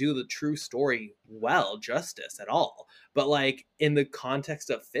not do the true story justice at all. But like in the context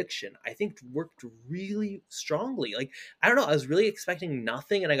of fiction, I think worked really strongly. Like, I don't know, I was really expecting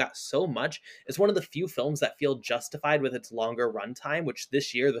nothing and I got so much. It's one of the few films that feel justified with its longer runtime, which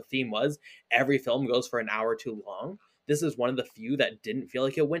this year the theme was every film goes for an hour too long. This is one of the few that didn't feel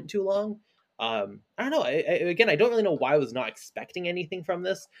like it went too long. I don't know. Again, I don't really know why I was not expecting anything from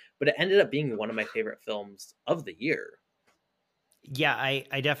this, but it ended up being one of my favorite films of the year. Yeah,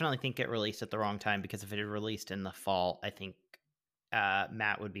 I definitely think it released at the wrong time, because if it had released in the fall, I think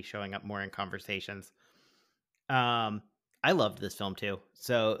Matt would be showing up more in conversations. I loved this film too.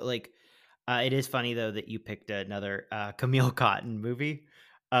 So, like, it is funny though that you picked another Camille Cotton movie.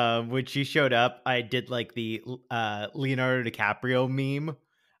 When she showed up, I did like the Leonardo DiCaprio meme.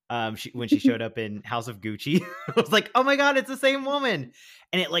 When she showed up in House of Gucci, I was like, "Oh my god, it's the same woman!"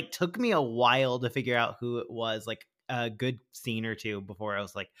 And it like took me a while to figure out who it was. Like a good scene or two before I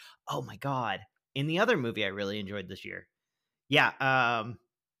was like, "Oh my god!" In the other movie I really enjoyed this year, yeah.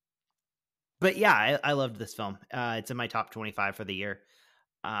 But yeah, I loved this film. It's in my top 25 for the year.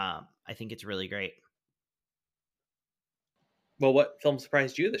 I think it's really great. Well, what film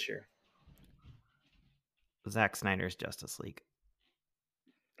surprised you this year? Zack Snyder's Justice League.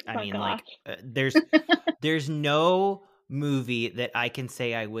 I Fuck mean, off. like, there's no movie that I can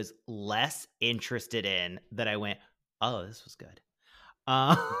say I was less interested in that I went, oh, this was good.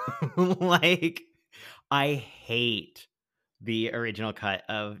 Like, I hate the original cut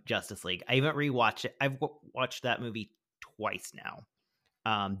of Justice League. I haven't rewatched it. I've watched that movie twice now,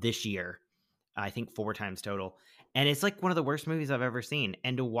 this year. I think 4 times total. And it's like one of the worst movies I've ever seen.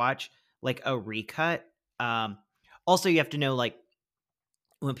 And to watch like a recut, also you have to know, like,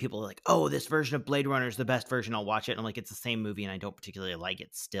 when people are like, oh, this version of Blade Runner is the best version, I'll watch it. And I'm like, it's the same movie and I don't particularly like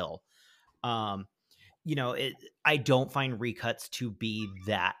it still. I don't find recuts to be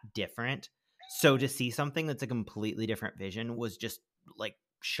that different. So to see something that's a completely different vision was just like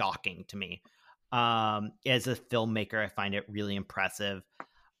shocking to me. As a filmmaker, I find it really impressive.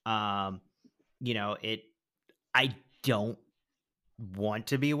 I don't want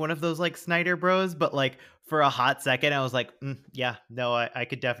to be one of those like Snyder bros, but like for a hot second I was like, yeah, no, I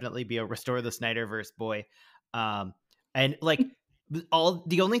could definitely be a Restore the Snyderverse boy. And like the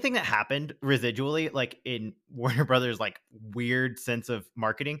only thing that happened residually, like in Warner Brothers like weird sense of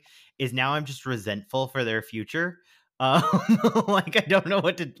marketing, is now I'm just resentful for their future. Like, I don't know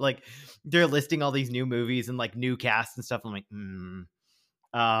what to, like, they're listing all these new movies and like new casts and stuff. I'm like,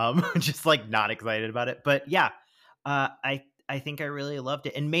 just like not excited about it. But yeah, I think I really loved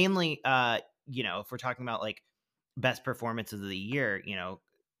it. And mainly, if we're talking about like best performances of the year,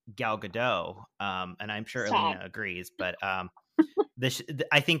 Gal Gadot, and I'm sure Alina agrees, but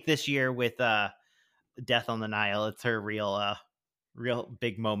I think this year with Death on the Nile, it's her real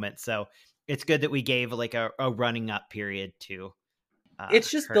big moment. So it's good that we gave like a running up period to.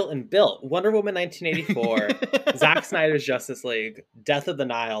 It's just her. built. Wonder Woman 1984, Zack Snyder's Justice League, Death of the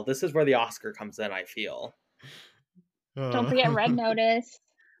Nile. This is where the Oscar comes in, I feel. Don't forget Red Notice.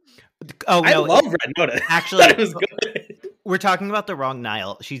 Oh, I love Red Notice. Actually, it was good. We're talking about the wrong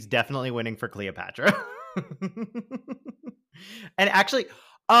Nile. She's definitely winning for Cleopatra. And actually,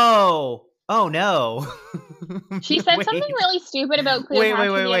 oh no. She said something really stupid about Cleopatra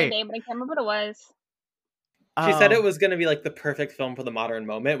the other day, but I can't remember what it was. She said it was going to be like the perfect film for the modern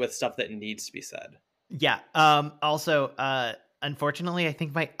moment with stuff that needs to be said. Yeah. Also, unfortunately, I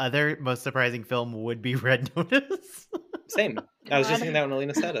think my other most surprising film would be Red Notice. Same. I was just thinking that when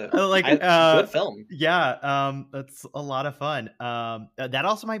Alina said it. Good film. Yeah. That's a lot of fun. That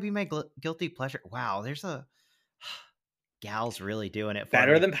also might be my guilty pleasure. Wow. There's a gal's really doing it.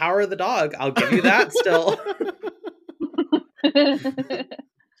 Better than Power of the Dog. I'll give you that still.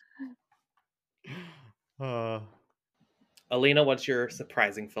 Uh, Alina, what's your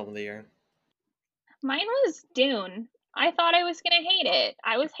surprising film of the year? Mine was Dune. I thought I was gonna hate it.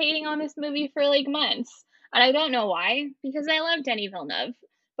 I was hating on this movie for like months, and I don't know why, because I love Denis Villeneuve.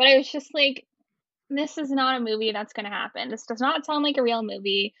 But I was just like, this is not a movie that's gonna happen. This does not sound like a real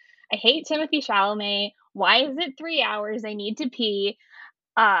movie. I hate Timothy Chalamet. Why is it 3 hours? I need to pee.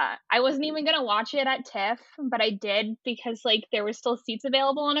 I wasn't even gonna watch it at TIFF, but I did because like there were still seats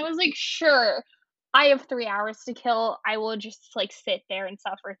available, and I was like, sure, I have 3 hours to kill. I will just like sit there and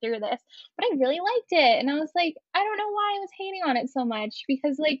suffer through this. But I really liked it, and I was like, I don't know why I was hating on it so much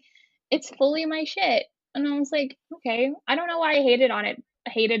because like it's fully my shit. And I was like, okay, I don't know why I hated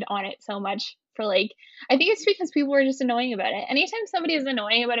on it so much for like I think it's because people were just annoying about it. Anytime somebody is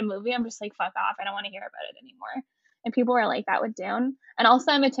annoying about a movie, I'm just like, fuck off. I don't want to hear about it anymore. And people were like that with Dune. And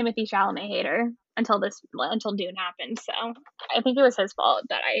also, I'm a Timothy Chalamet hater until Dune happened. So I think it was his fault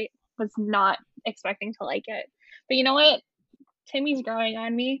that I was not expecting to like it. But you know what? Timmy's growing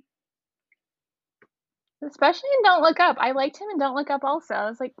on me, especially in Don't Look Up. I liked him in Don't Look Up also. I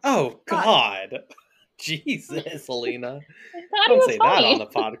was like, Oh God, Jesus, Alina, I thought he don't was say funny. that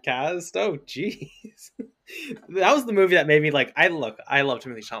on the podcast. Oh, jeez, that was the movie that made me like. I love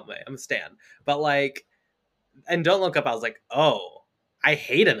Timothy Chalamet. I'm a stan, but like, and Don't Look Up. I was like, oh, I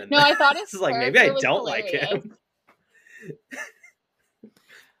hate him in No, I thought his this. Like maybe I character was don't like hilarious. him.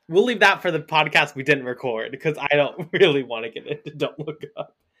 We'll leave that for the podcast we didn't record because I don't really want to get into Don't Look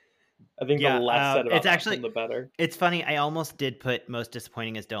Up. I think Yeah, the less said about it's that actually- film, the better. It's funny. I almost did put most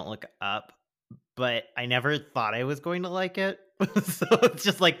disappointing as Don't Look Up, but I never thought I was going to like it. So it's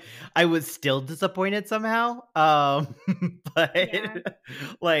just like I was still disappointed somehow. But Yeah.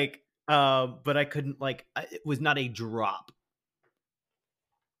 like, but I couldn't like. It was not a drop.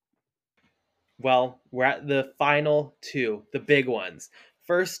 Well, we're at the final two, the big ones.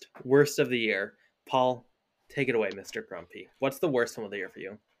 First, worst of the year. Paul, take it away, Mr. Grumpy. What's the worst film of the year for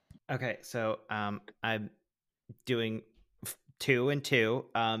you? Okay, so I'm doing 2 and 2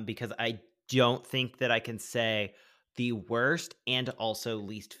 because I don't think that I can say the worst and also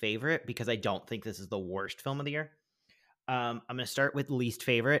least favorite because I don't think this is the worst film of the year. I'm going to start with least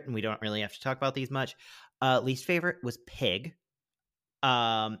favorite, and we don't really have to talk about these much. Least favorite was Pig.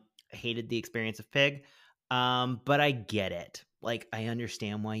 I hated the experience of Pig, but I get it. Like, I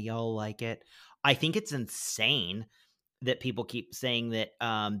understand why y'all like it. I think it's insane that people keep saying that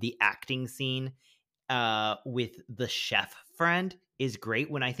the acting scene with the chef friend is great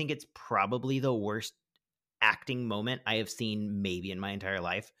when I think it's probably the worst acting moment I have seen maybe in my entire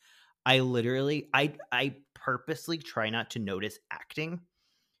life. I purposely try not to notice acting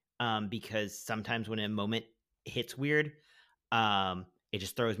because sometimes when a moment hits weird, it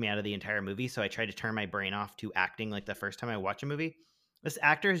just throws me out of the entire movie. So I try to turn my brain off to acting like the first time I watch a movie. This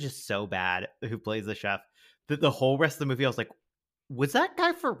actor is just so bad who plays the chef that the whole rest of the movie I was like, was that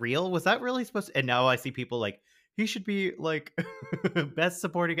guy for real? Was that really supposed to? And now I see people like, he should be like best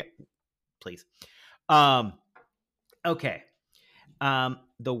supporting. Please. Okay.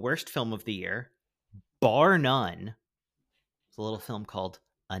 The worst film of the year, bar none, is a little film called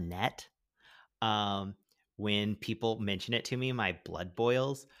Annette. When people mention it to me, my blood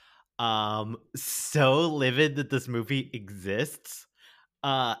boils. So livid that this movie exists.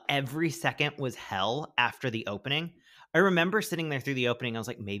 Every second was hell after the opening. I remember sitting there through the opening. I was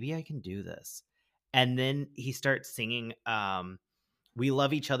like, maybe I can do this. And then he starts singing, We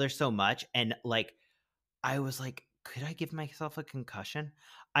Love Each Other So Much. And like, I was like, could I give myself a concussion?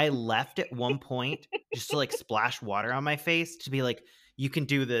 I left at one point just to like splash water on my face to be like, you can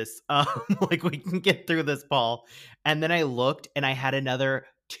do this. Like we can get through this, Paul. And then I looked and I had another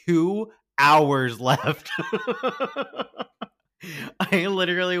 2 hours left. I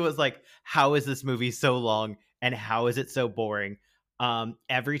literally was like, how is this movie so long and how is it so boring?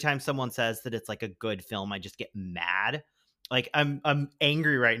 Every time someone says that it's like a good film, I just get mad. Like I'm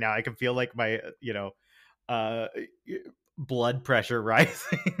angry right now. I can feel like my, blood pressure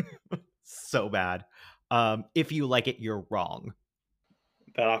rising. So bad. If you like it, you're wrong.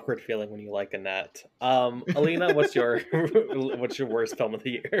 That awkward feeling when you like Annette. Alina, what's your worst film of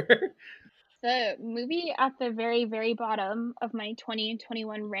the year? The movie at the very, very bottom of my 20 and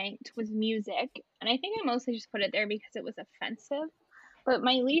 21 ranked was Music. And I think I mostly just put it there because it was offensive. But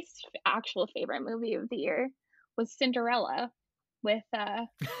my least actual favorite movie of the year was Cinderella with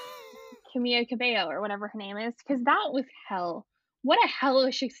Camila Cabello or whatever her name is. Because that was hell. What a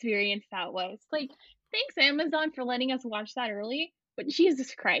hellish experience that was. Like, thanks Amazon for letting us watch that early. But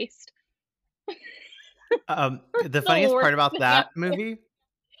Jesus Christ. The funniest part about that movie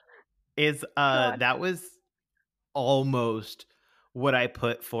is God. that was almost what I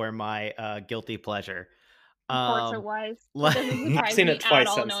put for my guilty pleasure. Of course it was. like- It doesn't surprise I've seen me it twice at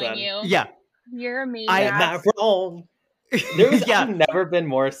all since knowing then. you. Yeah. You're amazing. Macron. There was Yeah. I've never been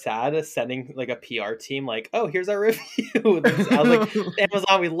more sad as sending like a PR team like, oh, here's our review. I was like,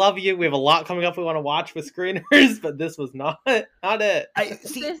 Amazon, we love you. We have a lot coming up we want to watch with screeners, but this was not it. This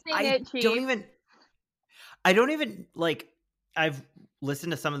ain't it, Chief. I don't even like I've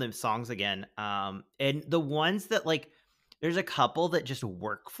listened to some of them songs again. And the ones that like there's a couple that just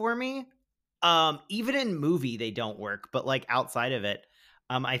work for me. Even in movie they don't work, but like outside of it,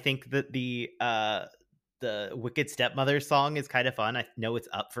 I think that the Wicked Stepmother song is kind of fun. I know it's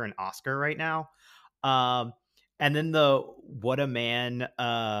up for an Oscar right now. And then the What a Man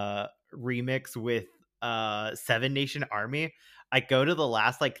remix with Seven Nation Army. I go to the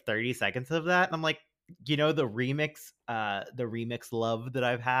last like 30 seconds of that and I'm like, the remix love that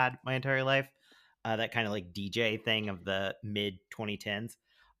I've had my entire life, that kind of like DJ thing of the mid 2010s.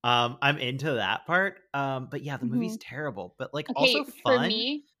 I'm into that part. But yeah, the movie's terrible, but like also fun. For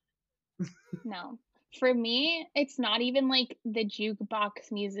me, no. For me, it's not even like the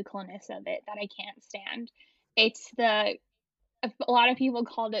jukebox musicalness of it that I can't stand. It's a lot of people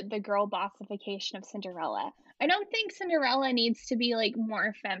called it the girl bossification of Cinderella. I don't think Cinderella needs to be like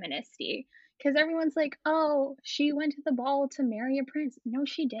more feministy because everyone's like, oh, she went to the ball to marry a prince. No,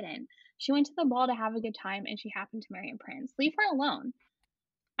 she didn't. She went to the ball to have a good time and she happened to marry a prince. Leave her alone.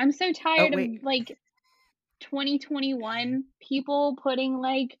 I'm so tired of like 2021 people putting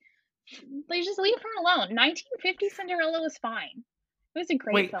like just leave her alone. 1950 Cinderella was fine. It was a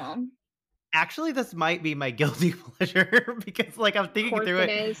great film. Actually, this might be my guilty pleasure because like I'm thinking through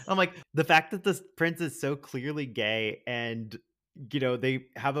it. I'm like, the fact that this prince is so clearly gay and they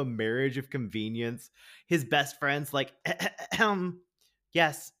have a marriage of convenience. His best friend's like,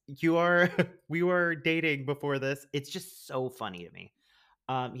 yes, we were dating before this. It's just so funny to me.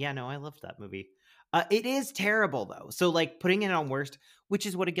 I loved that movie. It is terrible though. So like putting it on worst, which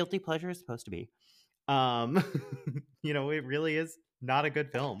is what a guilty pleasure is supposed to be. It really is not a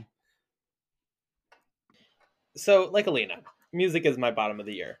good film. So like Alina, music is my bottom of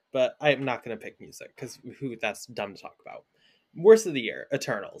the year, but I'm not going to pick music because that's dumb to talk about. Worst of the year,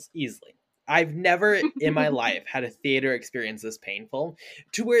 Eternals, easily. I've never in my life had a theater experience this painful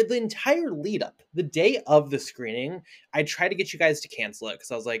to where the entire lead up, the day of the screening, I tried to get you guys to cancel it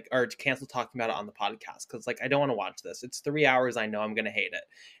because I was like, or to cancel talking about it on the podcast because like I don't want to watch this. It's 3 hours. I know I'm going to hate it.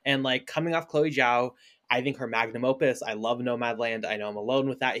 And like coming off Chloe Zhao, I think her magnum opus, I love Nomadland. I know I'm alone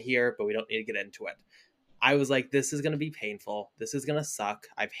with that here, but we don't need to get into it. I was like, this is going to be painful. This is going to suck.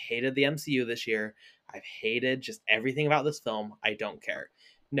 I've hated the MCU this year. I've hated just everything about this film. I don't care.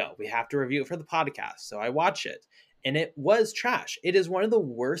 No, we have to review it for the podcast. So I watch it and it was trash. It is one of the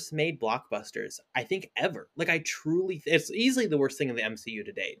worst made blockbusters, I think, ever. Like it's easily the worst thing in the MCU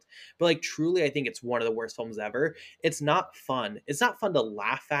to date. But like truly, I think it's one of the worst films ever. It's not fun. It's not fun to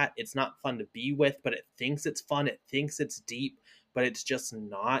laugh at. It's not fun to be with, but it thinks it's fun. It thinks it's deep. But it's just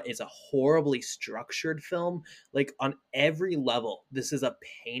not. It's a horribly structured film. Like on every level, this is a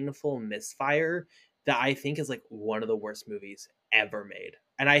painful misfire that I think is like one of the worst movies ever made.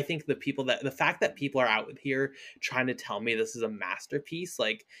 And I think the fact that people are out here trying to tell me this is a masterpiece,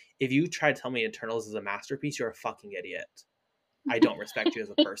 like if you try to tell me Eternals is a masterpiece, you're a fucking idiot. I don't respect you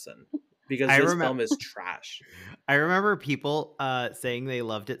as a person because this film is trash. I remember people saying they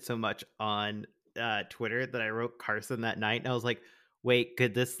loved it so much on Twitter that I wrote Carson that night and I was like, wait,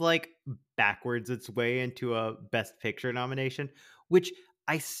 could this like backwards its way into a Best Picture nomination? Which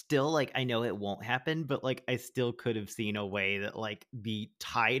I still like, I know it won't happen, but like I still could have seen a way that like the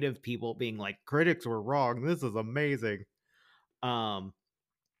tide of people being like, critics were wrong, this is amazing. But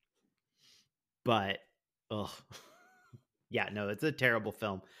yeah, no, it's a terrible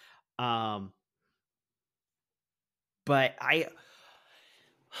film. But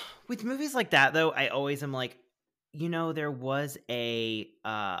with movies like that though, I always am like, there was a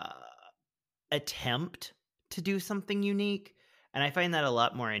attempt to do something unique, and I find that a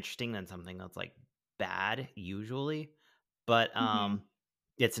lot more interesting than something that's like bad usually. But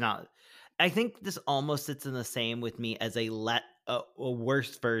it's not. I think this almost sits in the same with me as a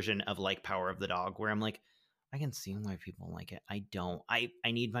worse version of like Power of the Dog, where I'm like, I can see why people like it. I don't. I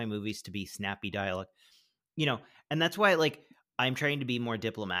need my movies to be snappy dialogue, and that's why like I'm trying to be more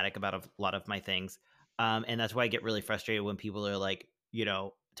diplomatic about a lot of my things. And that's why I get really frustrated when people are like,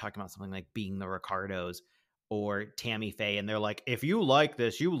 talking about something like Being the Ricardos or Tammy Faye, and they're like, if you like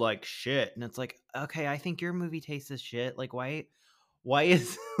this, you like shit. And it's like, okay, I think your movie taste is shit. Like, why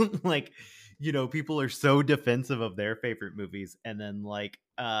is like, people are so defensive of their favorite movies and then like,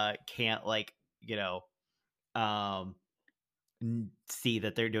 can't like, see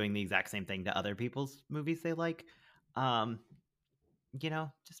that they're doing the exact same thing to other people's movies they like.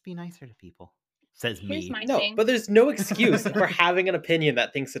 Just be nicer to people. Says Here's me. my No, thing. but there's no excuse for having an opinion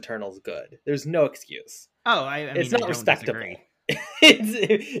that thinks Eternal's good. There's no excuse. Oh, I mean, It's I not don't respectable. disagree.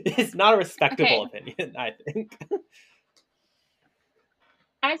 It's not a respectable Okay. opinion, I think.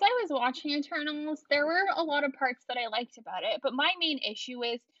 As I was watching Eternals, there were a lot of parts that I liked about it, but my main issue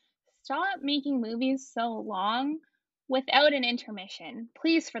is stop making movies so long without an intermission.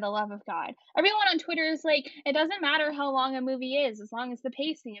 Please, for the love of God. Everyone on Twitter is like, it doesn't matter how long a movie is as long as the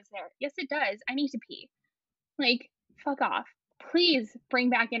pacing is there. Yes, it does. I need to pee. Like, fuck off. Please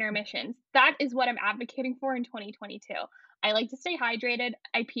bring back intermissions. That is what I'm advocating for in 2022. I like to stay hydrated.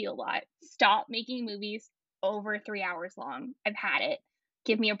 I pee a lot. Stop making movies over 3 hours long. I've had it.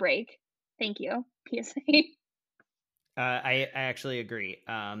 Give me a break. Thank you. PSA. I actually agree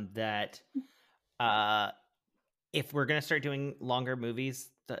that if we're gonna start doing longer movies,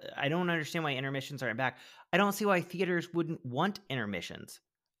 I don't understand why intermissions aren't back. I don't see why theaters wouldn't want intermissions.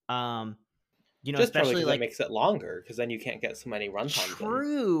 You know, Just probably especially because like that makes it longer, because then you can't get so many runtimes in.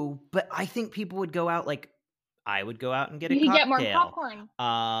 true, but I think people would go out like I would go out and get a You could get more cocktail.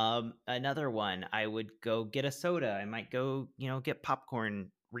 popcorn. Another one, I would go get a soda. I might go, get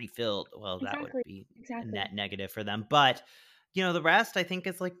popcorn refilled. Well, that would Exactly. be a Exactly. net negative for them. But, the rest I think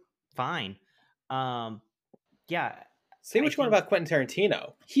is like fine. Yeah. Say I what you want think- about Quentin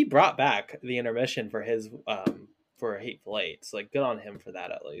Tarantino. He brought back the intermission for his for Hateful Eight. So like, good on him for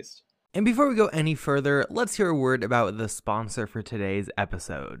that at least. And before we go any further, let's hear a word about the sponsor for today's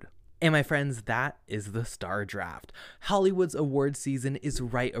episode. And my friends, that is the Star Draft. Hollywood's award season is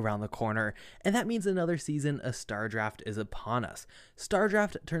right around the corner, and that means another season of Star Draft is upon us. Star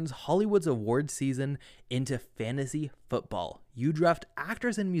Draft turns Hollywood's award season into fantasy football. You draft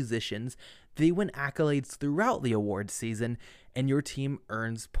actors and musicians, they win accolades throughout the award season, and your team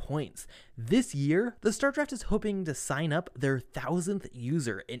earns points. This year, the Star Draft is hoping to sign up their 1,000th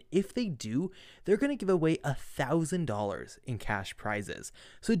user, and if they do, they're going to give away $1,000 in cash prizes.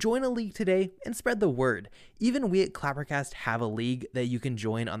 So join a league today and spread the word. Even we at Clappercast have a league that you can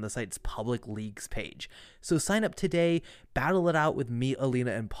join on the site's public leagues page. So sign up today, battle it out with me,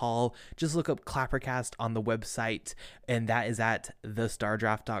 Alina, and Paul. Just look up Clappercast on the website, and that is at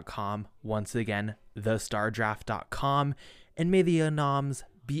thestardraft.com. Once again, thestardraft.com. And may the noms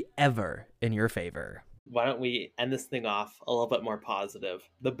be ever in your favor. Why don't we end this thing off a little bit more positive?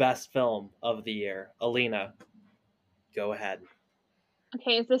 The best film of the year. Alina, go ahead.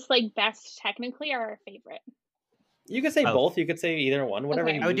 Okay, is this like best technically or our favorite? You could say Both. both. You could say either one. Whatever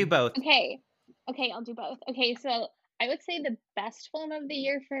Okay. you I would do both. Okay, I'll do both. Okay, so I would say the best film of the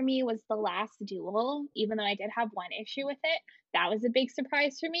year for me was The Last Duel, even though I did have one issue with it. That was a big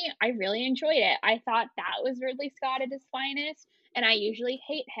surprise for me. I really enjoyed it. I thought that was Ridley Scott at his finest, and I usually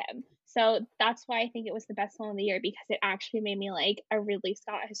hate him. So that's why I think it was the best film of the year, because it actually made me like a Ridley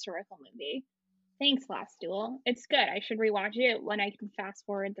Scott historical movie. Thanks, Last Duel. It's good. I should rewatch it when I can fast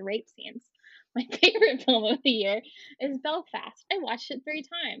forward the rape scenes. My favorite film of the year is Belfast. I watched it 3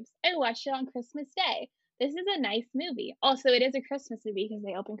 times. I watched it on Christmas Day. This is a nice movie. Also, it is a Christmas movie because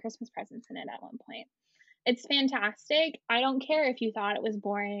they open Christmas presents in it at one point. It's fantastic. I don't care if you thought it was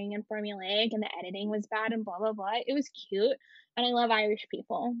boring and formulaic and the editing was bad and blah, blah, blah. It was cute, and I love Irish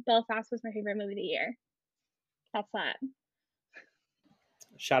people. Belfast was my favorite movie of the year. That's that.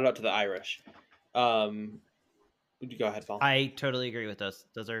 Shout out to the Irish. Go ahead, Paul. I totally agree with those.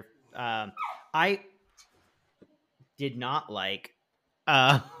 Those are I did not like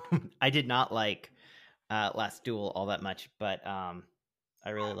Last Duel all that much, but I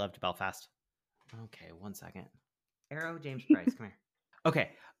really loved Belfast. Okay, 1 second. Arrow, James Price, come here. Okay.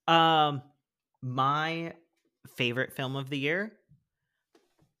 My favorite film of the year,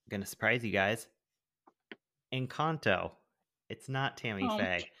 gonna surprise you guys. Encanto. It's not Tammy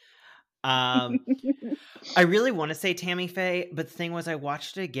Faye. I really want to say Tammy Faye, but the thing was I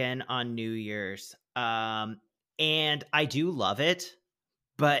watched it again on New Year's. And I do love it,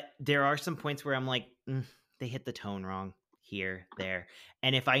 but there are some points where I'm like, they hit the tone wrong here, there.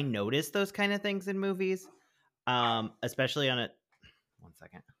 And if I notice those kind of things in movies, especially on a 1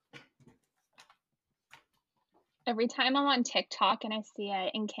 second. Every time I'm on TikTok and I see a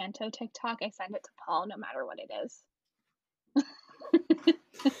Encanto TikTok, I send it to Paul, no matter what it is.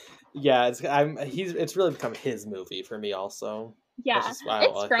 Yeah, it's really become his movie for me also. Yeah, That's just why I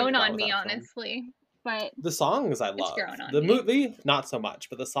it's think grown about on me, that film. honestly. But The songs I love. grown on The me. movie, not so much,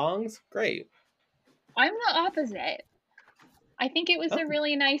 but the songs, great. I'm the opposite. I think it was Oh. a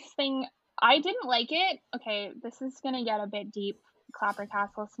really nice thing. I didn't like it. Okay, this is going to get a bit deep,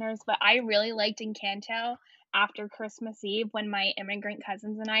 Clappercast listeners, but I really liked Encanto after Christmas Eve when my immigrant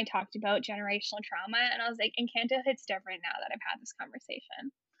cousins and I talked about generational trauma, and I was like, Encanto hits different now that I've had this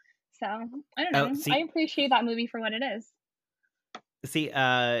conversation. So I don't know. I appreciate that movie for what it is. See,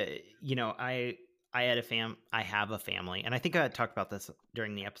 you know, I have a family, and I think I talked about this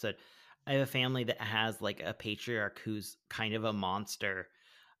during the episode. I have a family that has like a patriarch who's kind of a monster,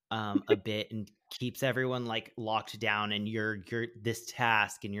 a bit, and keeps everyone like locked down. And you're this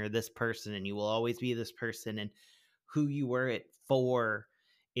task, and you're this person, and you will always be this person. And who you were at 4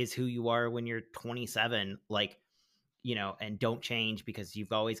 is who you are when you're 27. Like, you know, and don't change because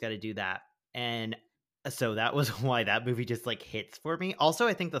you've always got to do that. And so that was why that movie just like hits for me. Also,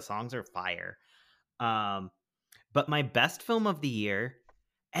 I think the songs are fire. But my best film of the year,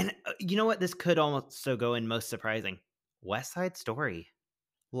 and you know what, this could also go in most surprising, West Side Story.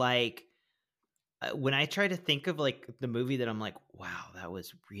 Like, when I try to think of like the movie that I'm like, wow, that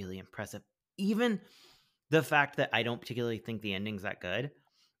was really impressive. Even the fact that I don't particularly think the ending's that good.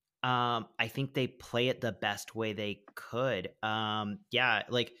 I think they play it the best way they could. Yeah,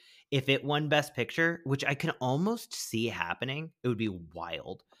 like if it won Best Picture, which I can almost see happening, it would be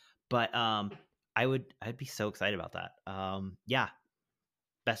wild. But I'd be so excited about that. Yeah,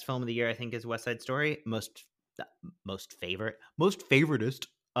 best film of the year I think is West Side Story. Most favoritist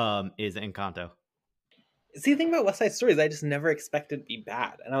is Encanto. See, the thing about West Side Story is I just never expected it to be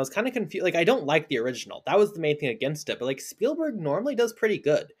bad. And I was kind of confused. Like, I don't like the original. That was the main thing against it. But, like, Spielberg normally does pretty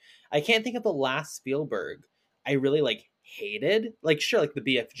good. I can't think of the last Spielberg I really, like, hated. Like, sure, like, the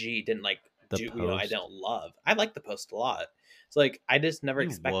BFG didn't, like, I don't love. I like The Post a lot. So, like, I just never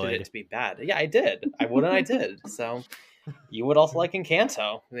expected it to be bad. Yeah, I did. I would and I did. So, you would also like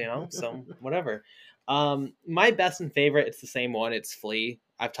Encanto, you know? So, whatever. My best and favorite, it's the same one. It's Flea.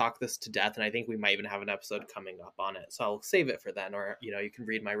 I've talked this to death, and I think we might even have an episode coming up on it. So I'll save it for then, or, you know, you can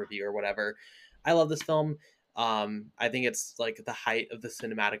read my review or whatever. I love this film. I think it's like the height of the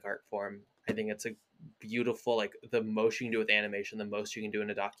cinematic art form. I think it's a beautiful, like the most you can do with animation, the most you can do in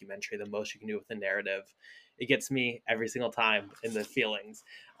a documentary, the most you can do with a narrative. It gets me every single time in the feelings.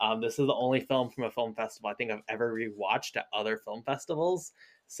 This is the only film from a film festival I think I've ever rewatched at other film festivals.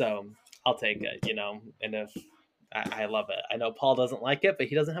 So I'll take it, you know, and if I love it. I know Paul doesn't like it, but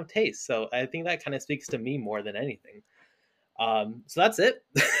he doesn't have taste. So I think that kind of speaks to me more than anything. So that's it.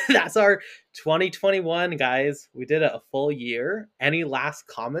 That's our 2021, guys. We did it a full year. Any last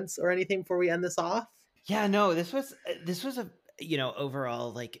comments or anything before we end this off? Yeah, no, this was a, you know,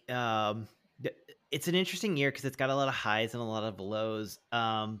 overall, like, it's an interesting year because it's got a lot of highs and a lot of lows.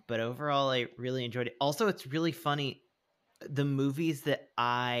 But overall, I really enjoyed it. Also, it's really funny. The movies that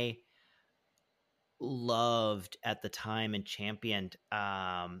I loved at the time and championed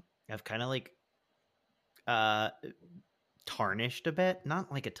have kind of like tarnished a bit,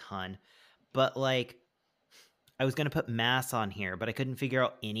 not like a ton, but like I was gonna put Mass on here, but I couldn't figure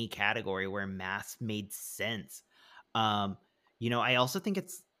out any category where Mass made sense. You know, I also think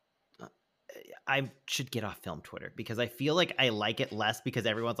it's I should get off film Twitter because I feel like I like it less because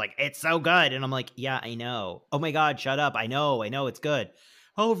everyone's like, it's so good, and I'm like, yeah, I know. Oh my god, shut up. I know it's good.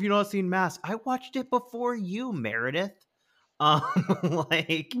 Oh, have you not seen Mass? I watched it before you, Meredith.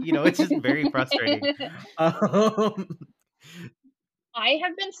 Like, you know, it's just very frustrating. I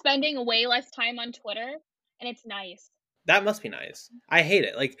have been spending way less time on Twitter, and it's nice. That must be nice. I hate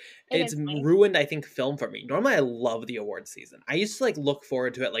it. Like, it's ruined, I think, film for me. Normally, I love the award season. I used to, like, look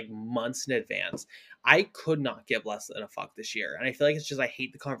forward to it, like, months in advance. I could not give less than a fuck this year. And I feel like it's just, I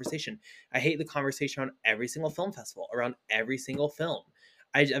hate the conversation. I hate the conversation around every single film festival, around every single film.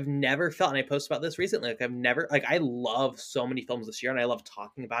 I've never felt, and I posted about this recently, like, I've never, like, I love so many films this year, and I love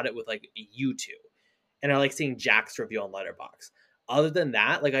talking about it with, like, you two. And I like seeing Jack's review on Letterboxd. Other than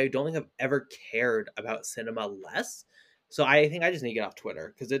that, like, I don't think I've ever cared about cinema less. So I think I just need to get off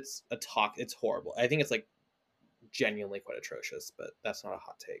Twitter because it's it's horrible. I think it's like genuinely quite atrocious, but that's not a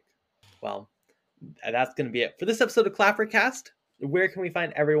hot take. Well, that's going to be it for this episode of Clappercast. Where can we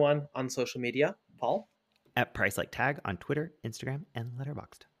find everyone on social media? Paul? At Price Like Tag on Twitter, Instagram, and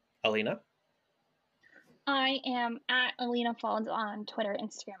Letterboxd. Alina? I am at Alina Falls on Twitter,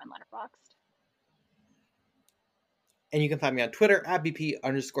 Instagram, and Letterboxd. And you can find me on Twitter at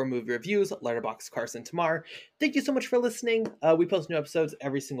BP_movie reviews, Letterboxd Carson Tamar. Thank you so much for listening. We post new episodes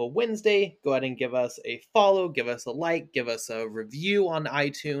every single Wednesday. Go ahead and give us a follow, give us a like, give us a review on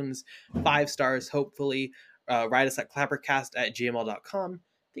iTunes, 5 stars, hopefully. Write us at clappercast@gmail.com.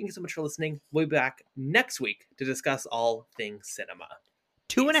 Thank you so much for listening. We'll be back next week to discuss all things cinema.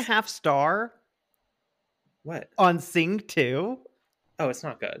 2.5 star? What? On Sing 2? Oh, it's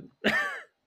not good.